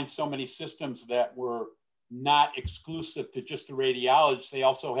 we find so many systems that were not exclusive to just the radiologists. They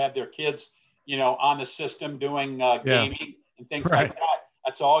also had their kids, on the system doing gaming and things like that.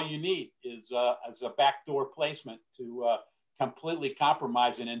 That's all you need is as a backdoor placement to completely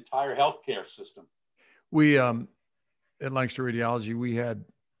compromise an entire healthcare system. We, at Lancaster Radiology, we had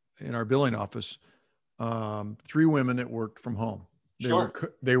in our billing office 3 women that worked from home.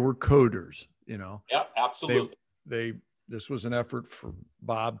 They were coders, Yeah, absolutely. This was an effort for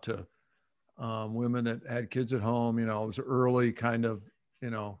Bob to women that had kids at home. It was early kind of,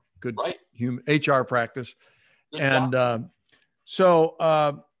 good human HR practice. Good and so,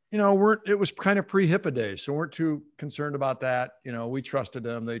 it was kind of pre-HIPAA days, so weren't too concerned about that. We trusted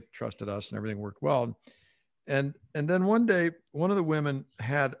them, they trusted us, and everything worked well. And then one day, one of the women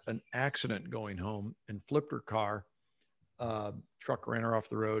had an accident going home and flipped her car. Truck ran her off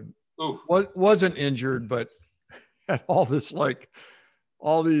the road. Wasn't injured, but had all these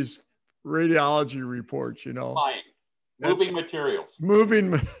radiology reports, Flying. Moving materials.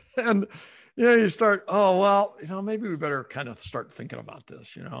 And you start, maybe we better kind of start thinking about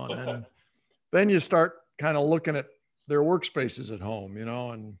this, and then you start kind of looking at their workspaces at home,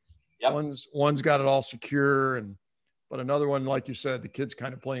 and one's got it all secure, but another one, like you said, the kid's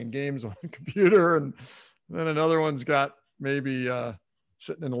kind of playing games on the computer, and then another one's got maybe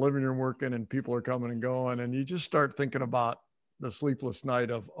sitting in the living room working, and people are coming and going, and you just start thinking about the sleepless night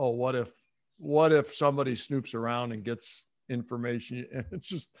of, what if somebody snoops around and gets information, and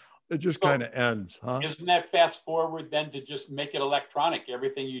it just kind of ends, huh? Isn't that fast forward then to just make it electronic?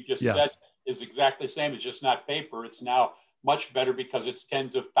 Everything you just said is exactly the same. It's just not paper. It's now much better because it's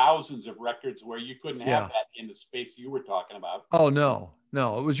tens of thousands of records where you couldn't have that in the space you were talking about. Oh, no.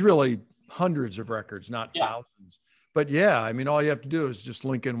 It was really hundreds of records, not thousands. But all you have to do is just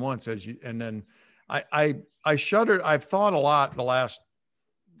link in once and then I shuddered. I've thought a lot the last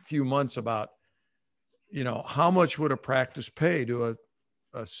few months about, how much would a practice pay to a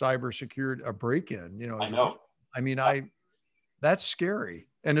cybersecurity, a break-in, I know. I mean, that's scary.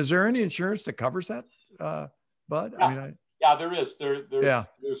 And is there any insurance that covers that, Bud? Yeah, there is.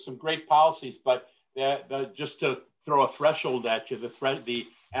 There's some great policies, but just to throw a threshold at you, the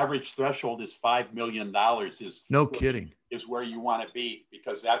average threshold is $5 million. No kidding. Is where you want to be,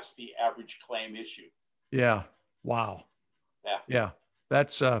 because that's the average claim issue. Yeah. Wow. Yeah. Yeah.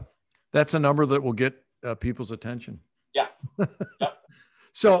 That's a number that will get people's attention. Yeah. Yeah.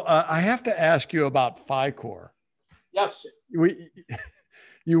 So I have to ask you about FICOR. Yes.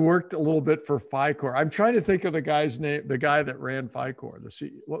 You worked a little bit for FICOR. I'm trying to think of the guy's name, the guy that ran FICOR,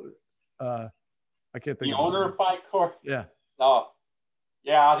 I can't think the of owner of FICOR. Yeah. Oh,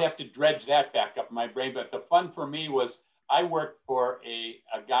 yeah. I'd have to dredge that back up in my brain. But the fun for me was I worked for a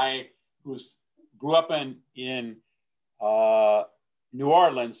guy who grew up in New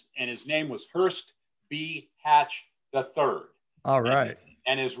Orleans, and his name was Hearst B. Hatch III. All right.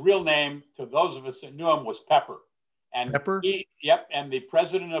 And his real name, to those of us that knew him, was Pepper. And Pepper? And the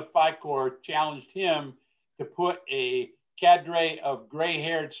president of FICOR challenged him to put a cadre of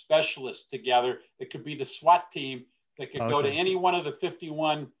gray-haired specialists together that could be the SWAT team that could go to any one of the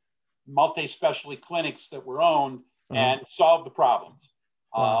 51 multi-specialty clinics that were owned and solve the problems.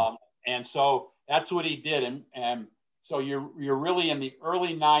 Wow. And so that's what he did. And so you're really in the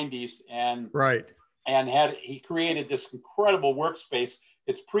early 90s, and right. And he created this incredible workspace.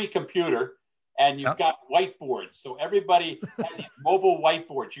 It's pre-computer, and you've got whiteboards. So everybody had these mobile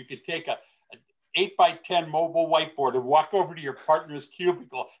whiteboards. You could take an 8x10 mobile whiteboard and walk over to your partner's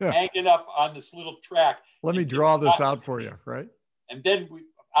cubicle, hang it up on this little track. Let me draw this out for you, right? And then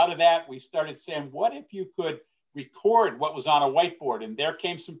out of that, we started saying, what if you could record what was on a whiteboard? And there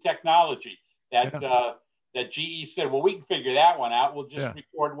came some technology that GE said, well, we can figure that one out. We'll just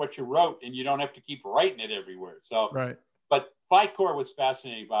record what you wrote, and you don't have to keep writing it everywhere. So, right. But FICOR was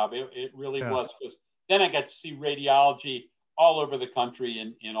fascinating, Bob. It really was. Because then I got to see radiology all over the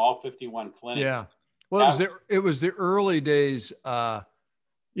country in all 51 clinics. Yeah. Well, it was the early days, it's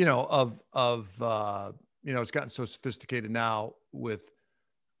gotten so sophisticated now with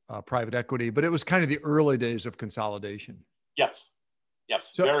private equity, but it was kind of the early days of consolidation. Yes.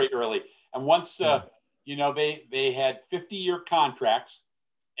 So, very early. And once, they had 50-year contracts,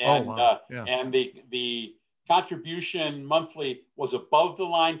 and and the contribution monthly was above the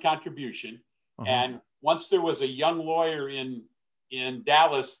line contribution. And once there was a young lawyer in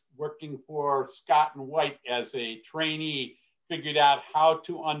Dallas working for Scott and White as a trainee, figured out how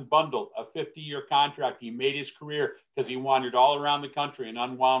to unbundle a 50-year contract. He made his career because he wandered all around the country and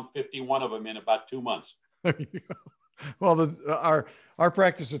unwound 51 of them in about 2 months. Well, our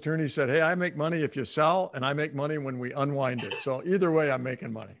practice attorney said, hey, I make money if you sell, and I make money when we unwind it. So either way, I'm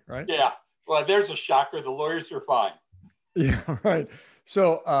making money, right? Yeah. Well, there's a shocker. The lawyers are fine. Yeah, right.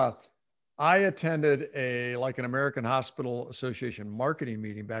 So I attended an American Hospital Association marketing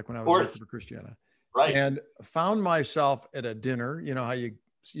meeting back when I was working for Christiana. Right. And found myself at a dinner. You know how you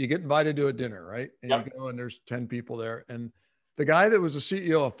get invited to a dinner, right? And you go, and there's 10 people there. And the guy that was the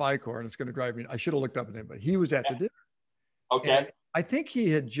CEO of FICOR, and it's going to drive me, I should have looked up his name, but he was at the dinner. Okay. And I think he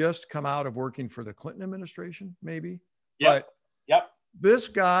had just come out of working for the Clinton administration, maybe. Yep. This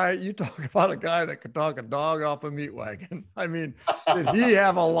guy, you talk about a guy that could talk a dog off a meat wagon. I mean, did he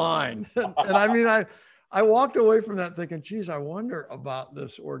have a line? And I mean, I walked away from that thinking, geez, I wonder about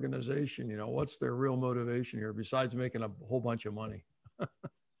this organization. What's their real motivation here besides making a whole bunch of money?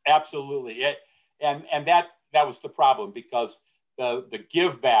 Absolutely. And that was the problem, because the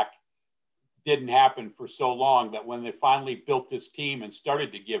give back didn't happen for so long that when they finally built this team and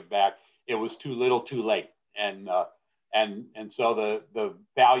started to give back, it was too little too late. And so the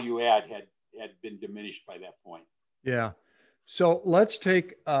value add had been diminished by that point. Yeah. So let's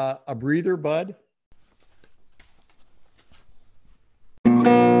take a breather, Bud.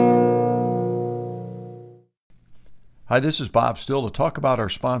 Hi, this is Bob Still to talk about our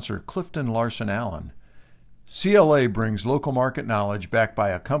sponsor, Clifton Larson Allen. CLA brings local market knowledge backed by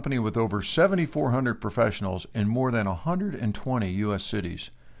a company with over 7,400 professionals in more than 120 U.S. cities.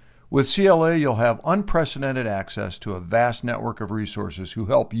 With CLA, you'll have unprecedented access to a vast network of resources who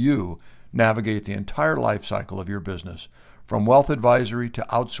help you navigate the entire life cycle of your business, from wealth advisory to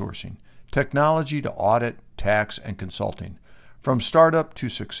outsourcing, technology to audit, tax, and consulting, from startup to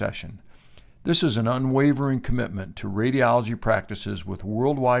succession. This is an unwavering commitment to radiology practices with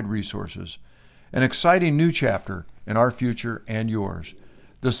worldwide resources, an exciting new chapter in our future and yours.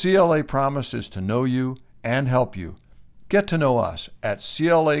 The CLA promise is to know you and help you. Get to know us at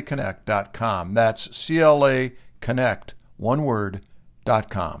claconnect.com. That's CLA Connect, one word,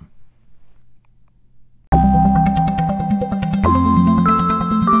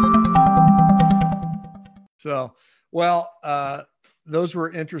 So, those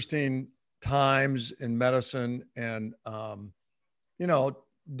were interesting times in medicine, and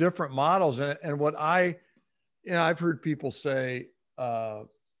different models. And what I've heard people say,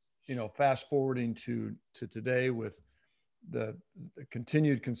 fast forwarding to today with the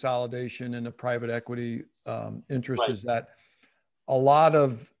continued consolidation in the private equity interest, Right. is that a lot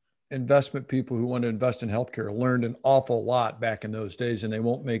of investment people who want to invest in healthcare learned an awful lot back in those days, and they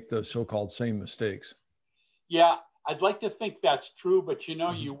won't make the so-called same mistakes. Yeah, I'd like to think that's true, but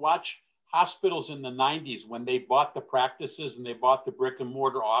you watch hospitals in the 90s when they bought the practices and they bought the brick and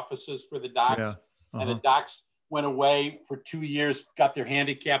mortar offices for the docs, Yeah. and the docs went away for 2 years, got their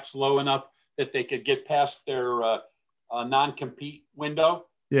handicaps low enough that they could get past their non-compete window,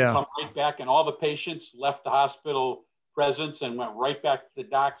 Yeah. come right back, and all the patients left the hospital presence and went right back to the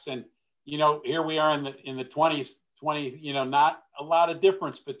docs. And here we are in the 20s, not a lot of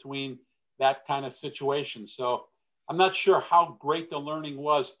difference between that kind of situation. So I'm not sure how great the learning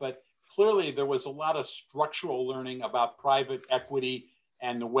was, but clearly there was a lot of structural learning about private equity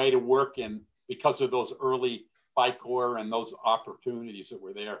and the way to work in, because of those early FICOR and those opportunities that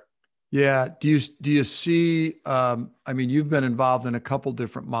were there. Yeah. Do you see, you've been involved in a couple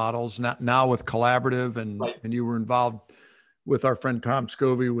different models now with collaborative, and, Right. and you were involved with our friend Tom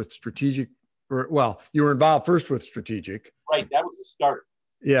Scovey with strategic, you were involved first with strategic. Right. That was the start.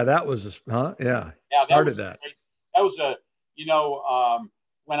 Yeah. That was, Yeah. Started that. That was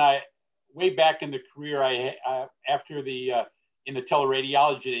when way back in the career, after in the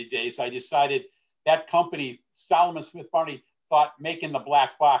teleradiology days, I decided that company, Solomon Smith Barney, thought making the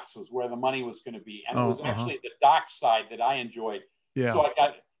black box was where the money was going to be. And it was actually the doc side that I enjoyed. Yeah. So I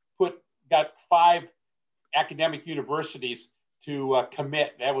got 5 academic universities to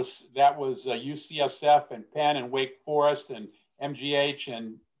commit. That was UCSF and Penn and Wake Forest and MGH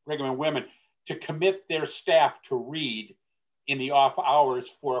and Brigham and Women, to commit their staff to read in the off hours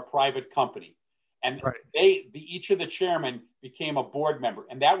for a private company. And each of the chairmen became a board member.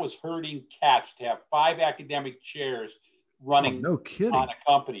 And that was herding cats to have 5 academic chairs running no kidding. On a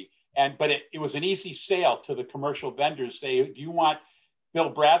company. But it was an easy sale to the commercial vendors. Say, do you want Bill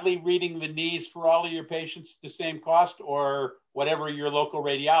Bradley reading the knees for all of your patients at the same cost, or whatever your local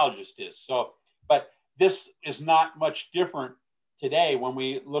radiologist is? So, but this is not much different today when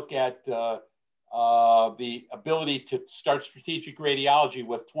we look at the ability to start strategic radiology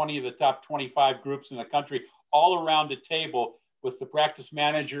with 20 of the top 25 groups in the country, all around the table with the practice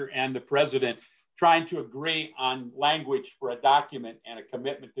manager and the president, trying to agree on language for a document and a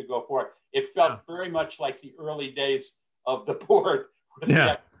commitment to go forward. It felt very much like the early days of the board with the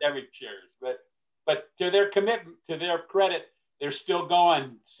academic chairs. But to their commitment, to their credit, they're still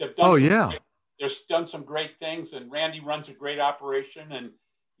going. They've done some great things, and Randy runs a great operation, and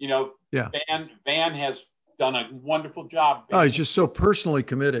Van has done a wonderful job. He's just so personally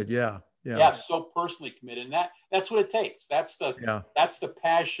committed. Yeah, so personally committed, and that's what it takes. That's the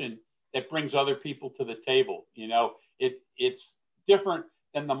passion that brings other people to the table. It's different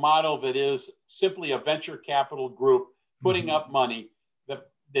than the model that is simply a venture capital group putting up money.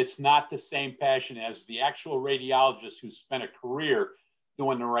 That's not the same passion as the actual radiologist who spent a career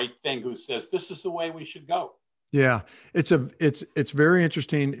doing the right thing, who says, this is the way we should go. Yeah, it's very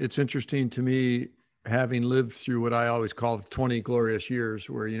interesting. It's interesting to me, having lived through what I always call 20 glorious years,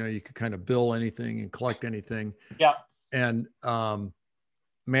 where, you could kind of bill anything and collect anything. Yeah. And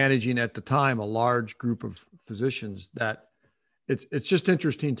managing at the time a large group of physicians, that it's just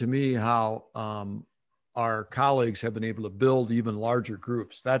interesting to me how our colleagues have been able to build even larger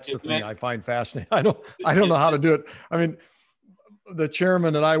groups. That's the thing I find fascinating. I don't know how to do it. I mean, the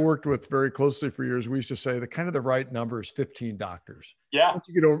chairman that I worked with very closely for years, we used to say the right number is 15 doctors. Yeah.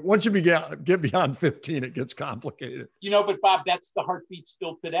 Once you get beyond 15, it gets complicated. But Bob, that's the heartbeat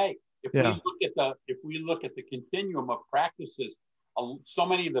still today. If we look at the continuum of practices, so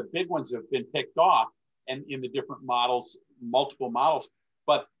many of the big ones have been picked off, and in the different models, multiple models,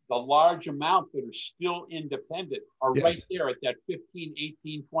 but the large amount that are still independent are right there at that 15,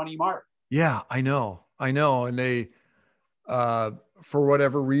 18, 20 mark. Yeah, I know. And they, for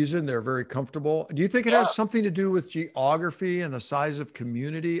whatever reason, they're very comfortable. Do you think it has something to do with geography and the size of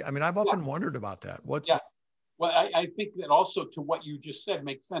community? I mean, I've often wondered about that. Well, I think that also, to what you just said,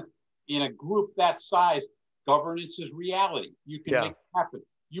 makes sense. In a group that size, governance is reality. You can make it happen.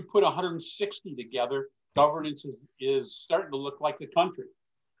 You put 160 together, governance is starting to look like the country.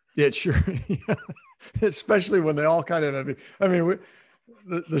 Yeah, sure. Especially when they all kind of,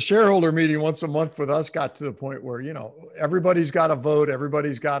 the shareholder meeting once a month with us got to the point where, everybody's got to vote.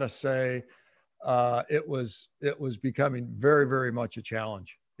 Everybody's got to say, it was becoming very, very much a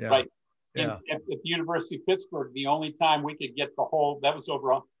challenge. Yeah. Right. Yeah. At the University of Pittsburgh, the only time we could get that was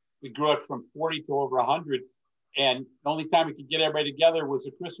we grew it from 40 to over 100. And the only time we could get everybody together was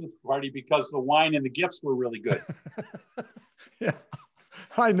a Christmas party because the wine and the gifts were really good. Yeah,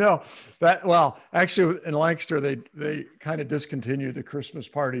 I know that. Well, actually in Lancaster, they kind of discontinued the Christmas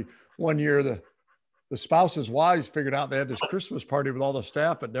party one year. The spouses' wives figured out they had this Christmas party with all the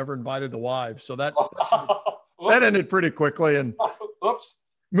staff, but never invited the wives. So that ended pretty quickly and oops.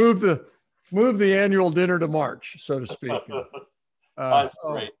 Moved the annual dinner to March, so to speak. That's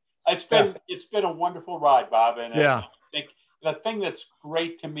great. It's been a wonderful ride, Bob. And I think the thing that's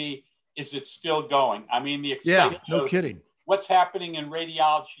great to me is it's still going. I mean, the excitement no kidding. What's happening in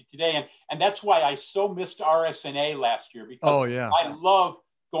radiology today. And that's why I so missed RSNA last year, because I love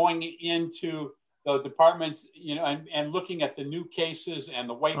going into the departments, and looking at the new cases and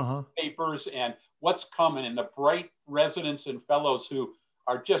the white papers and what's coming, and the bright residents and fellows who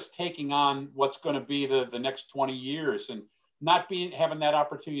are just taking on what's going to be the next 20 years, and not having that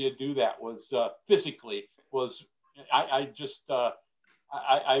opportunity to do that was physically was, I've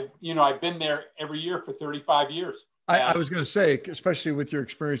been there every year for 35 years. I was going to say, especially with your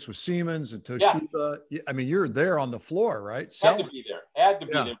experience with Siemens and Toshiba, I mean, you're there on the floor, right? Had to be there.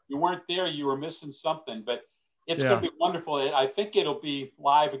 If you weren't there, you were missing something, but it's going to be wonderful. I think it'll be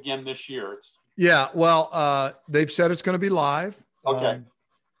live again this year. Well, they've said it's going to be live. Okay.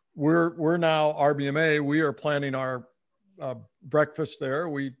 We're now RBMA. We are planning our breakfast there.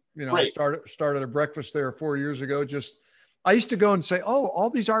 We, started a breakfast there 4 years ago. I used to go and say, oh, all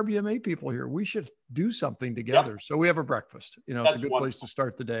these RBMA people here, we should do something together. Yep. So we have a breakfast. It's a good place to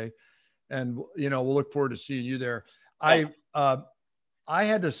start the day. And, we'll look forward to seeing you there. Yeah. I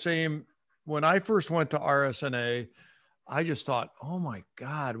had the same, when I first went to RSNA, I just thought, oh my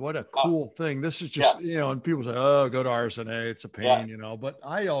God, what a cool thing. This is just, and people say, oh, go to RSNA, it's a pain, but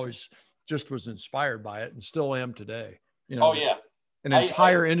I always just was inspired by it and still am today. An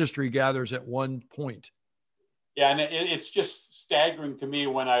entire industry gathers at one point. Yeah, and it's just staggering to me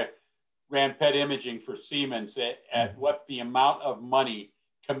when I ran PET imaging for Siemens at what the amount of money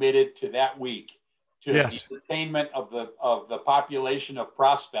committed to that week to the entertainment of the population of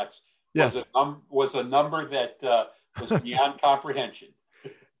prospects was a number that was beyond comprehension.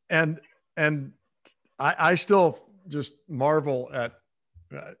 And I still just marvel at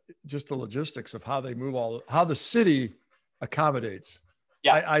just the logistics of how they move how the city accommodates.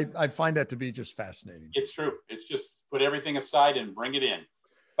 Yeah, I find that to be just fascinating. It's true. It's just put everything aside and bring it in.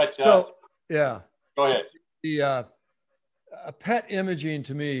 But go ahead. The PET imaging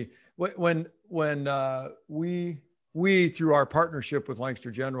to me, when we through our partnership with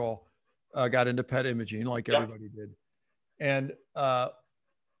Lancaster General got into PET imaging like everybody did, and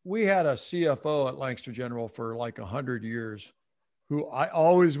we had a CFO at Lancaster General for like 100 years, who I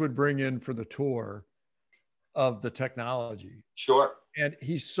always would bring in for the tour of the technology. Sure. And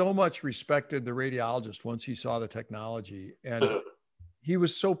he so much respected the radiologist once he saw the technology. And he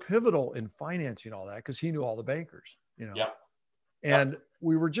was so pivotal in financing all that because he knew all the bankers, And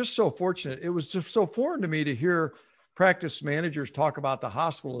we were just so fortunate. It was just so foreign to me to hear practice managers talk about the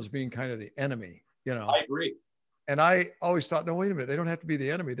hospital as being kind of the enemy, I agree. And I always thought, no, wait a minute, they don't have to be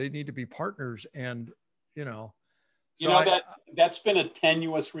the enemy. They need to be partners. And, that's been a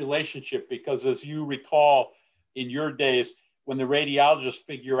tenuous relationship because, as you recall, in your days, when the radiologists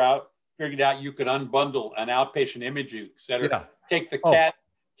figured out you could unbundle an outpatient imaging center, take the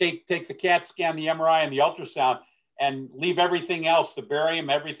CAT scan, the MRI, and the ultrasound, and leave everything else, the barium,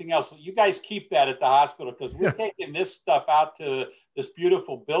 everything else. You guys keep that at the hospital because we're taking this stuff out to this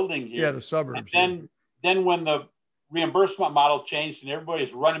beautiful building here. Yeah, the suburbs. And then when the reimbursement model changed and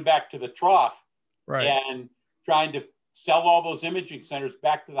everybody's running back to the trough, and trying to sell all those imaging centers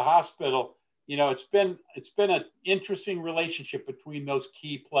back to the hospital, it's been an interesting relationship between those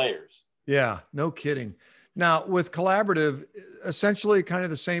key players. Yeah, no kidding. Now with Collaborative, essentially kind of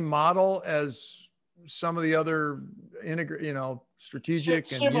the same model as some of the other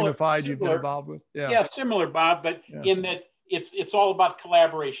strategic and unified you've been involved with. Yeah, similar, Bob, but in that it's all about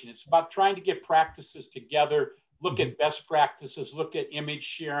collaboration. It's about trying to get practices together, look at best practices, look at image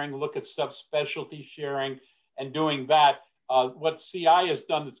sharing, look at subspecialty sharing, and doing that. What CI has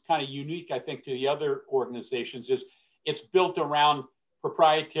done that's kind of unique, I think, to the other organizations is it's built around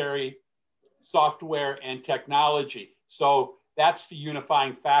proprietary software and technology. So that's the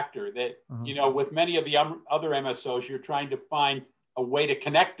unifying factor that, with many of the other MSOs, you're trying to find a way to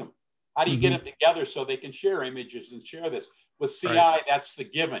connect them. How do you get them together so they can share images and share this? With CI, that's the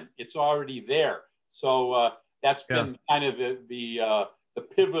given. It's already there. So that's been kind of the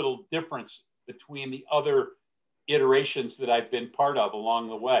pivotal difference between the other iterations that I've been part of along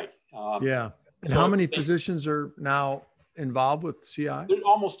the way. And so how many physicians are now involved with CI? There's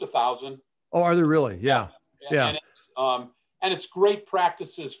almost 1,000. Oh, are there really? Yeah. And it's great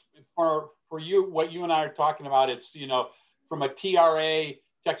practices for you. What you and I are talking about, it's, from a TRA,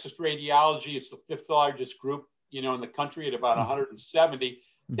 Texas Radiology, it's the 5th largest group, in the country at about 170,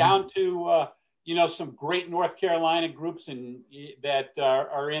 down to, some great North Carolina groups that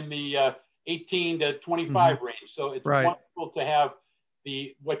are in the 18 to 25 range. So it's wonderful to have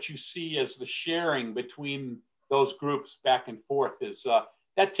what you see as the sharing between those groups back and forth is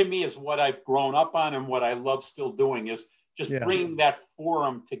that to me is what I've grown up on, and what I love still doing is just bringing that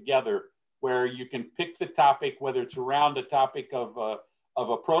forum together where you can pick the topic, whether it's around the topic of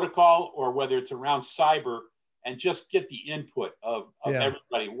a protocol or whether it's around cyber, and just get the input of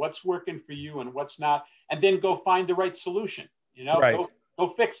everybody, what's working for you and what's not, and then go find the right solution, go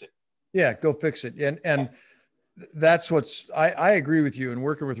fix it. Yeah, go fix it. And that's I agree with you. And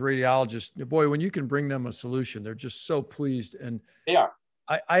working with radiologists, boy, when you can bring them a solution, they're just so pleased. And they are.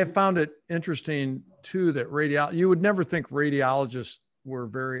 I have found it interesting too that you would never think radiologists were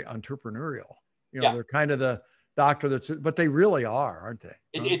very entrepreneurial. They're kind of the doctor but they really are, aren't they?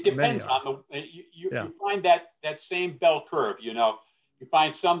 It depends on you find that same bell curve. You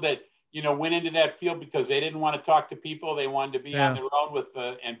find some that went into that field because they didn't want to talk to people, they wanted to be on their own with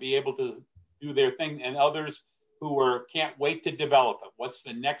and be able to do their thing, and others who can't wait to develop it. What's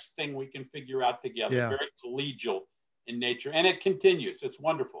the next thing we can figure out together? Very collegial in nature, and it continues. It's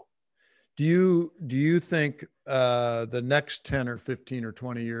wonderful. Do you think the next 10 or 15 or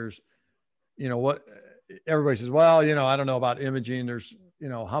 20 years, what everybody says, well, I don't know about imaging. There's,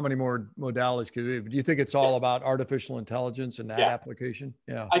 how many more modalities could it be? But do you think it's all about artificial intelligence and that application?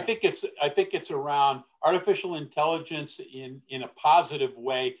 Yeah. I think it's around artificial intelligence in a positive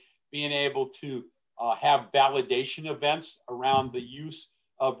way, being able to have validation events around the use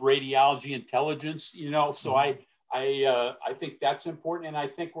of radiology intelligence, so I think that's important. And I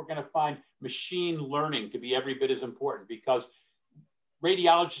think we're going to find machine learning to be every bit as important, because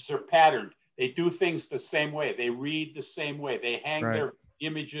radiologists are patterned. They do things the same way. They read the same way. They hang their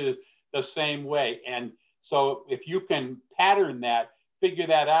images the same way. And so if you can pattern that, figure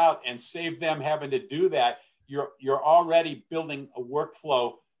that out, and save them having to do that, you're already building a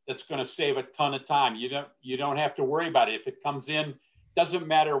workflow that's going to save a ton of time. You don't have to worry about it. If it comes in, doesn't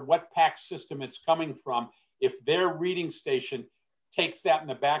matter what PACS system it's coming from, if their reading station takes that in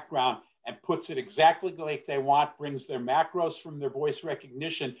the background and puts it exactly like they want, brings their macros from their voice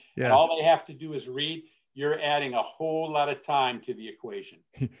recognition, and all they have to do is read, you're adding a whole lot of time to the equation.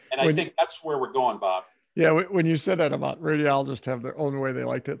 And I think that's where we're going, Bob. Yeah, when you said that about radiologists have their own way they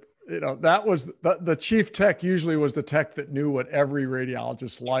liked it, that was the chief tech usually was the tech that knew what every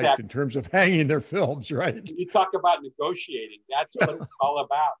radiologist liked in terms of hanging their films, right? And you talk about negotiating. That's what it's all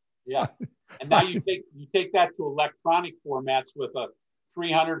about. Yeah. And now you take that to electronic formats with a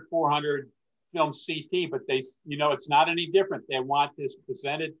 300, 400 film CT, but it's not any different. They want this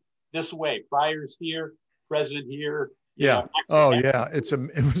presented this way. Priors here, present here. Yeah.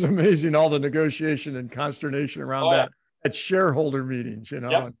 It was amazing, all the negotiation and consternation around that at shareholder meetings,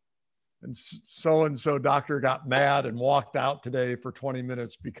 and so doctor got mad and walked out today for 20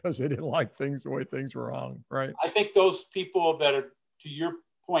 minutes because they didn't like things the way things were wrong. Right. I think those people that are, to your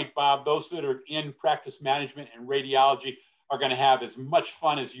point, Bob, those that are in practice management and radiology are going to have as much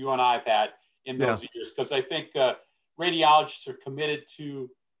fun as you and I have had in those years. Because I think radiologists are committed to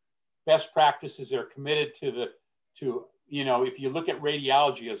best practices. They're committed to if you look at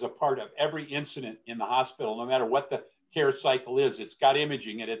radiology as a part of every incident in the hospital, no matter what the care cycle is, it's got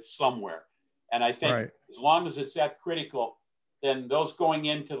imaging and it's somewhere. And I think as long as it's that critical, then those going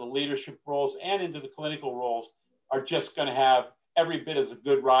into the leadership roles and into the clinical roles are just going to have every bit as a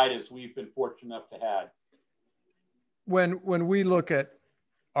good ride as we've been fortunate enough to have. When we look at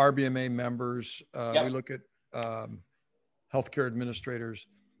RBMA members, we look at healthcare administrators,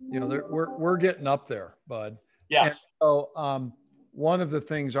 we're getting up there, bud. Yes. And so one of the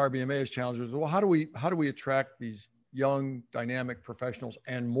things RBMA has challenged is, well, how do we attract these young, dynamic professionals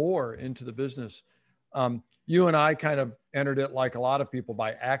and more into the business? You and I kind of entered it, like a lot of people,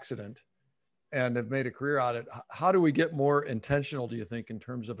 by accident and have made a career out of it. How do we get more intentional, do you think, in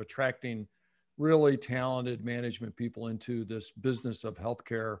terms of attracting really talented management people into this business of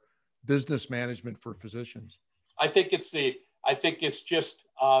healthcare, business management for physicians? I think it's just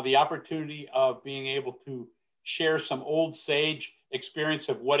the opportunity of being able to share some old sage experience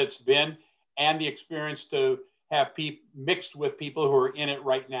of what it's been, and the experience to have people mixed with people who are in it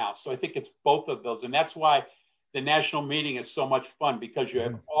right now. So I think it's both of those. And that's why the national meeting is so much fun, because you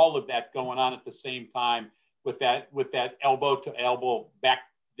have all of that going on at the same time with that elbow to elbow back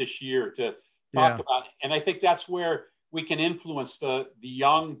this year to talk about it. And I think that's where we can influence the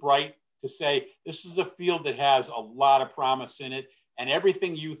young, bright to say, this is a field that has a lot of promise in it. And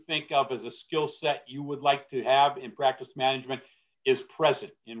everything you think of as a skill set you would like to have in practice management is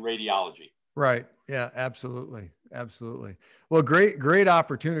present in radiology. Right. Yeah, absolutely. Absolutely. Well, great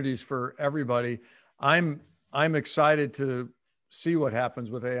opportunities for everybody. I'm excited to see what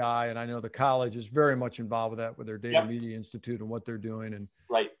happens with AI. And I know the college is very much involved with that, with their Data Media Institute and what they're doing. And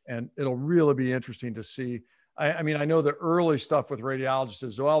and it'll really be interesting to see. I mean, I know the early stuff with radiologists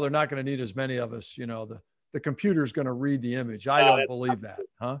is, well, they're not going to need as many of us. You know, the computer's going to read the image. I don't believe that.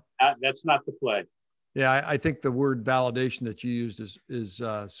 Huh? That's not the play. Yeah. I think the word validation that you used is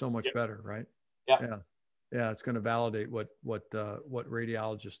so much better, right? Yeah. Yeah. It's going to validate what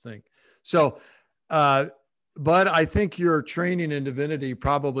radiologists think. So, but I think your training in divinity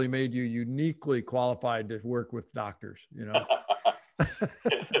probably made you uniquely qualified to work with doctors, you know?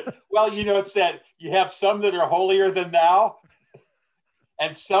 Well, you know, it's that you have some that are holier than thou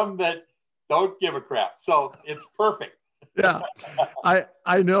and some that don't give a crap. So it's perfect. Yeah.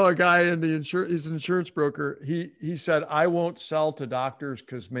 I know a guy in the insurance, he's an insurance broker. He said, I won't sell to doctors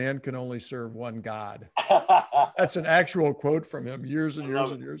because man can only serve one God. That's an actual quote from him years and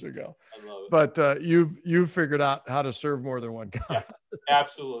years ago. I love it. But you've figured out how to serve more than one God. Yeah,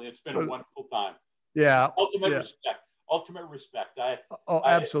 absolutely. It's been a wonderful time. Yeah. Ultimate respect.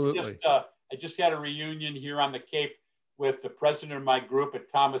 Absolutely. I just had a reunion here on the Cape with the president of my group at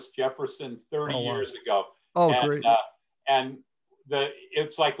Thomas Jefferson 30 years ago. Oh, great. And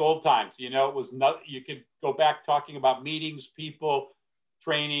it's like old times, you know, it was not, you could go back talking about meetings, people,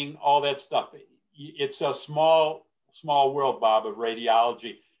 training, all that stuff. It's a small world, Bob, of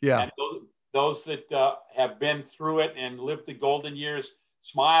radiology. Yeah. And those that have been through it and lived the golden years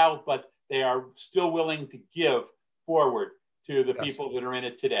smile, but they are still willing to give forward to the people that are in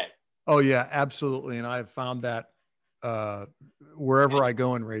it today. Oh yeah, absolutely. And I've found that wherever I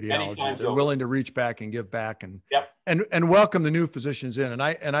go in radiology, they're willing to reach back and give back and welcome the new physicians in. And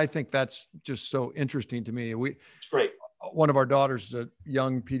I think that's just so interesting to me. It's great. One of our daughters is a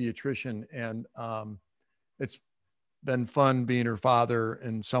young pediatrician, and it's been fun being her father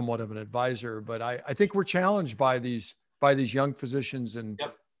and somewhat of an advisor. But I think we're challenged by these young physicians and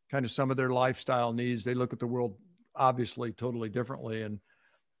kind of some of their lifestyle needs. They look at the world obviously totally differently,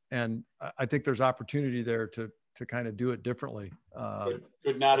 and I think there's opportunity there to kind of do it differently.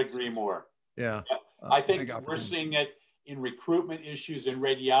 Could not agree more. Yeah. I think we're seeing it in recruitment issues in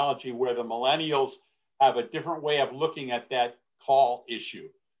radiology, where the millennials have a different way of looking at that call issue.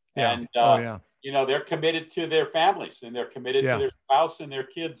 Yeah. And, you know, they're committed to their families and they're committed to their spouse and their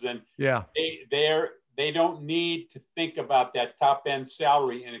kids. And they don't need to think about that top end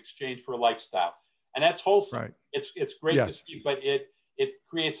salary in exchange for a lifestyle. And that's wholesome. Right. It's great to see, but it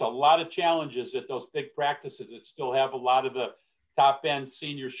creates a lot of challenges at those big practices that still have a lot of the top end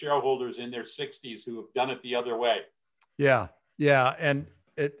senior shareholders in their 60s who have done it the other way. Yeah. Yeah. And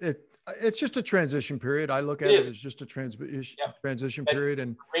it's just a transition period. I look at it as just a transition period,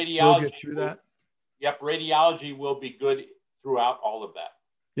 and we'll get through that. Yep. Radiology will be good throughout all of that.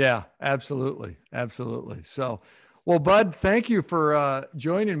 Yeah, absolutely. Absolutely. So, well, Bud, thank you for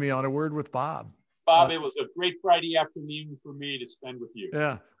joining me on A Word with Bob. Bob, it was a great Friday afternoon for me to spend with you.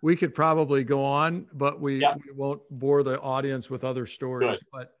 Yeah, we could probably go on, but we won't bore the audience with other stories.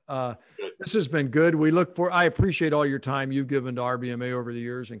 Good. But this has been good. I appreciate all your time you've given to RBMA over the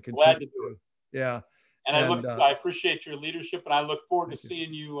years, and continue glad to do it. Yeah. And I appreciate your leadership, and I look forward to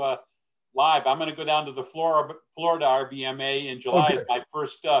seeing you live. I'm going to go down to the Florida RBMA in July. It's my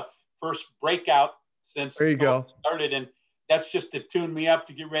first breakout since go. Started, and that's just to tune me up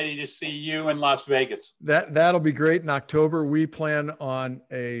to get ready to see you in Las Vegas. That'll be great in October. We plan on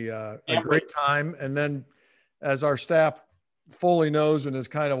a great time, and then as our staff fully knows and is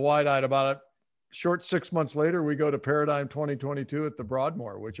kind of wide-eyed about it, short 6 months later, we go to Paradigm 2022 at the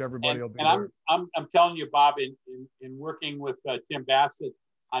Broadmoor, which everybody will be there. I'm telling you, Bob, in working with Tim Bassett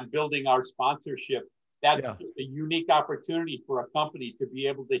on building our sponsorship, that's just a unique opportunity for a company to be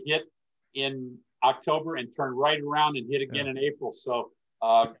able to hit in October and turn right around and hit again in April. So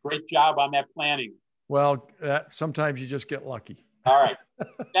great job on that planning. Well, sometimes you just get lucky. All right.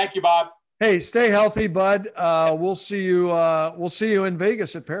 Thank you, Bob. Hey, stay healthy, Bud. We'll see you in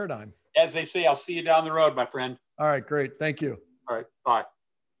Vegas at Paradigm. As they say, I'll see you down the road, my friend. All right, great. Thank you. All right. Bye.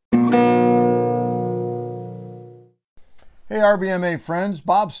 Hey RBMA friends,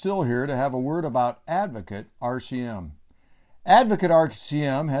 Bob Still here to have a word about Advocate RCM. Advocate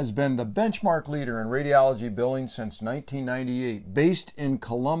RCM has been the benchmark leader in radiology billing since 1998. Based in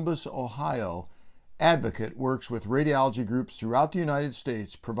Columbus, Ohio, Advocate works with radiology groups throughout the United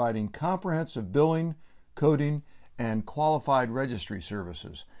States, providing comprehensive billing, coding, and qualified registry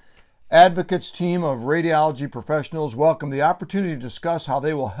services. Advocate's team of radiology professionals welcome the opportunity to discuss how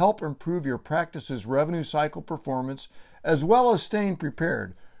they will help improve your practice's revenue cycle performance, as well as staying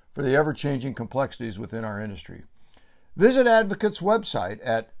prepared for the ever-changing complexities within our industry. Visit Advocate's website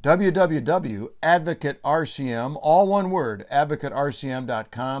at www.advocatercm, all one word,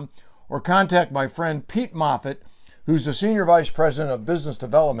 advocatercm.com, or contact my friend Pete Moffitt, who's the Senior Vice President of Business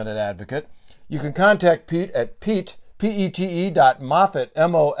Development at Advocate. You can contact Pete at pete.moffitt,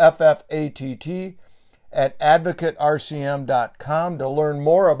 M-O-F-F-A-T-T, at advocatercm.com to learn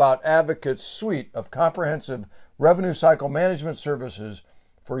more about Advocate's suite of comprehensive revenue cycle management services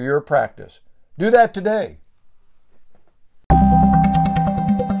for your practice. Do that today.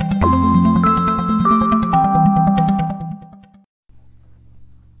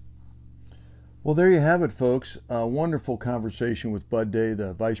 Well, there you have it, folks. A wonderful conversation with Bud Day,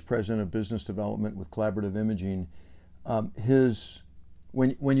 the Vice President of Business Development with Collaborative Imaging.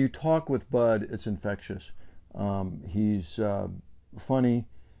 When you talk with Bud, it's infectious. He's funny,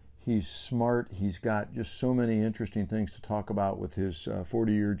 he's smart, he's got just so many interesting things to talk about with his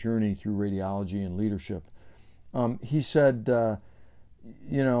 40-year journey through radiology and leadership. He said,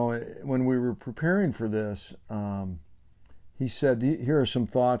 when we were preparing for this, he said, here are some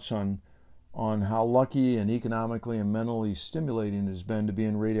thoughts on how lucky and economically and mentally stimulating it has been to be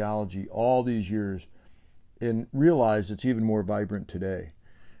in radiology all these years, and realize it's even more vibrant today.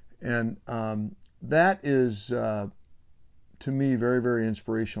 And that is, to me, very, very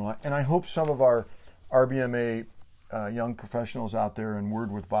inspirational. And I hope some of our RBMA young professionals out there in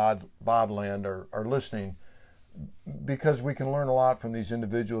Word with Bob land are listening, because we can learn a lot from these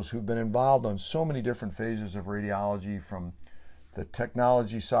individuals who've been involved on so many different phases of radiology, from the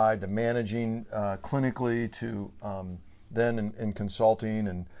technology side to managing clinically to then in consulting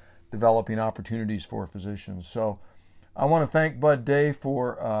and developing opportunities for physicians. So I want to thank Bud Day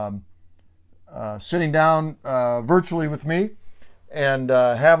for sitting down virtually with me and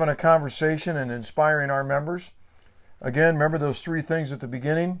having a conversation and inspiring our members. Again, remember those three things at the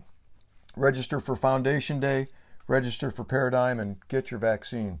beginning: register for Foundation Day, register for Paradigm, and get your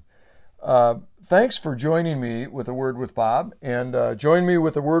vaccine. Thanks for joining me with A Word with Bob, and join me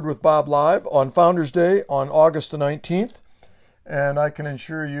with A Word with Bob Live on Founders Day on August the 19th, and I can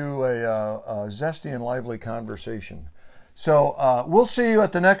ensure you a zesty and lively conversation. So we'll see you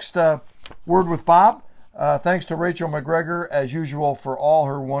at the next Word with Bob. Thanks to Rachel McGregor, as usual, for all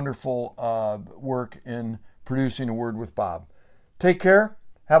her wonderful work in producing A Word with Bob. Take care.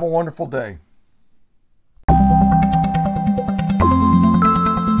 Have a wonderful day.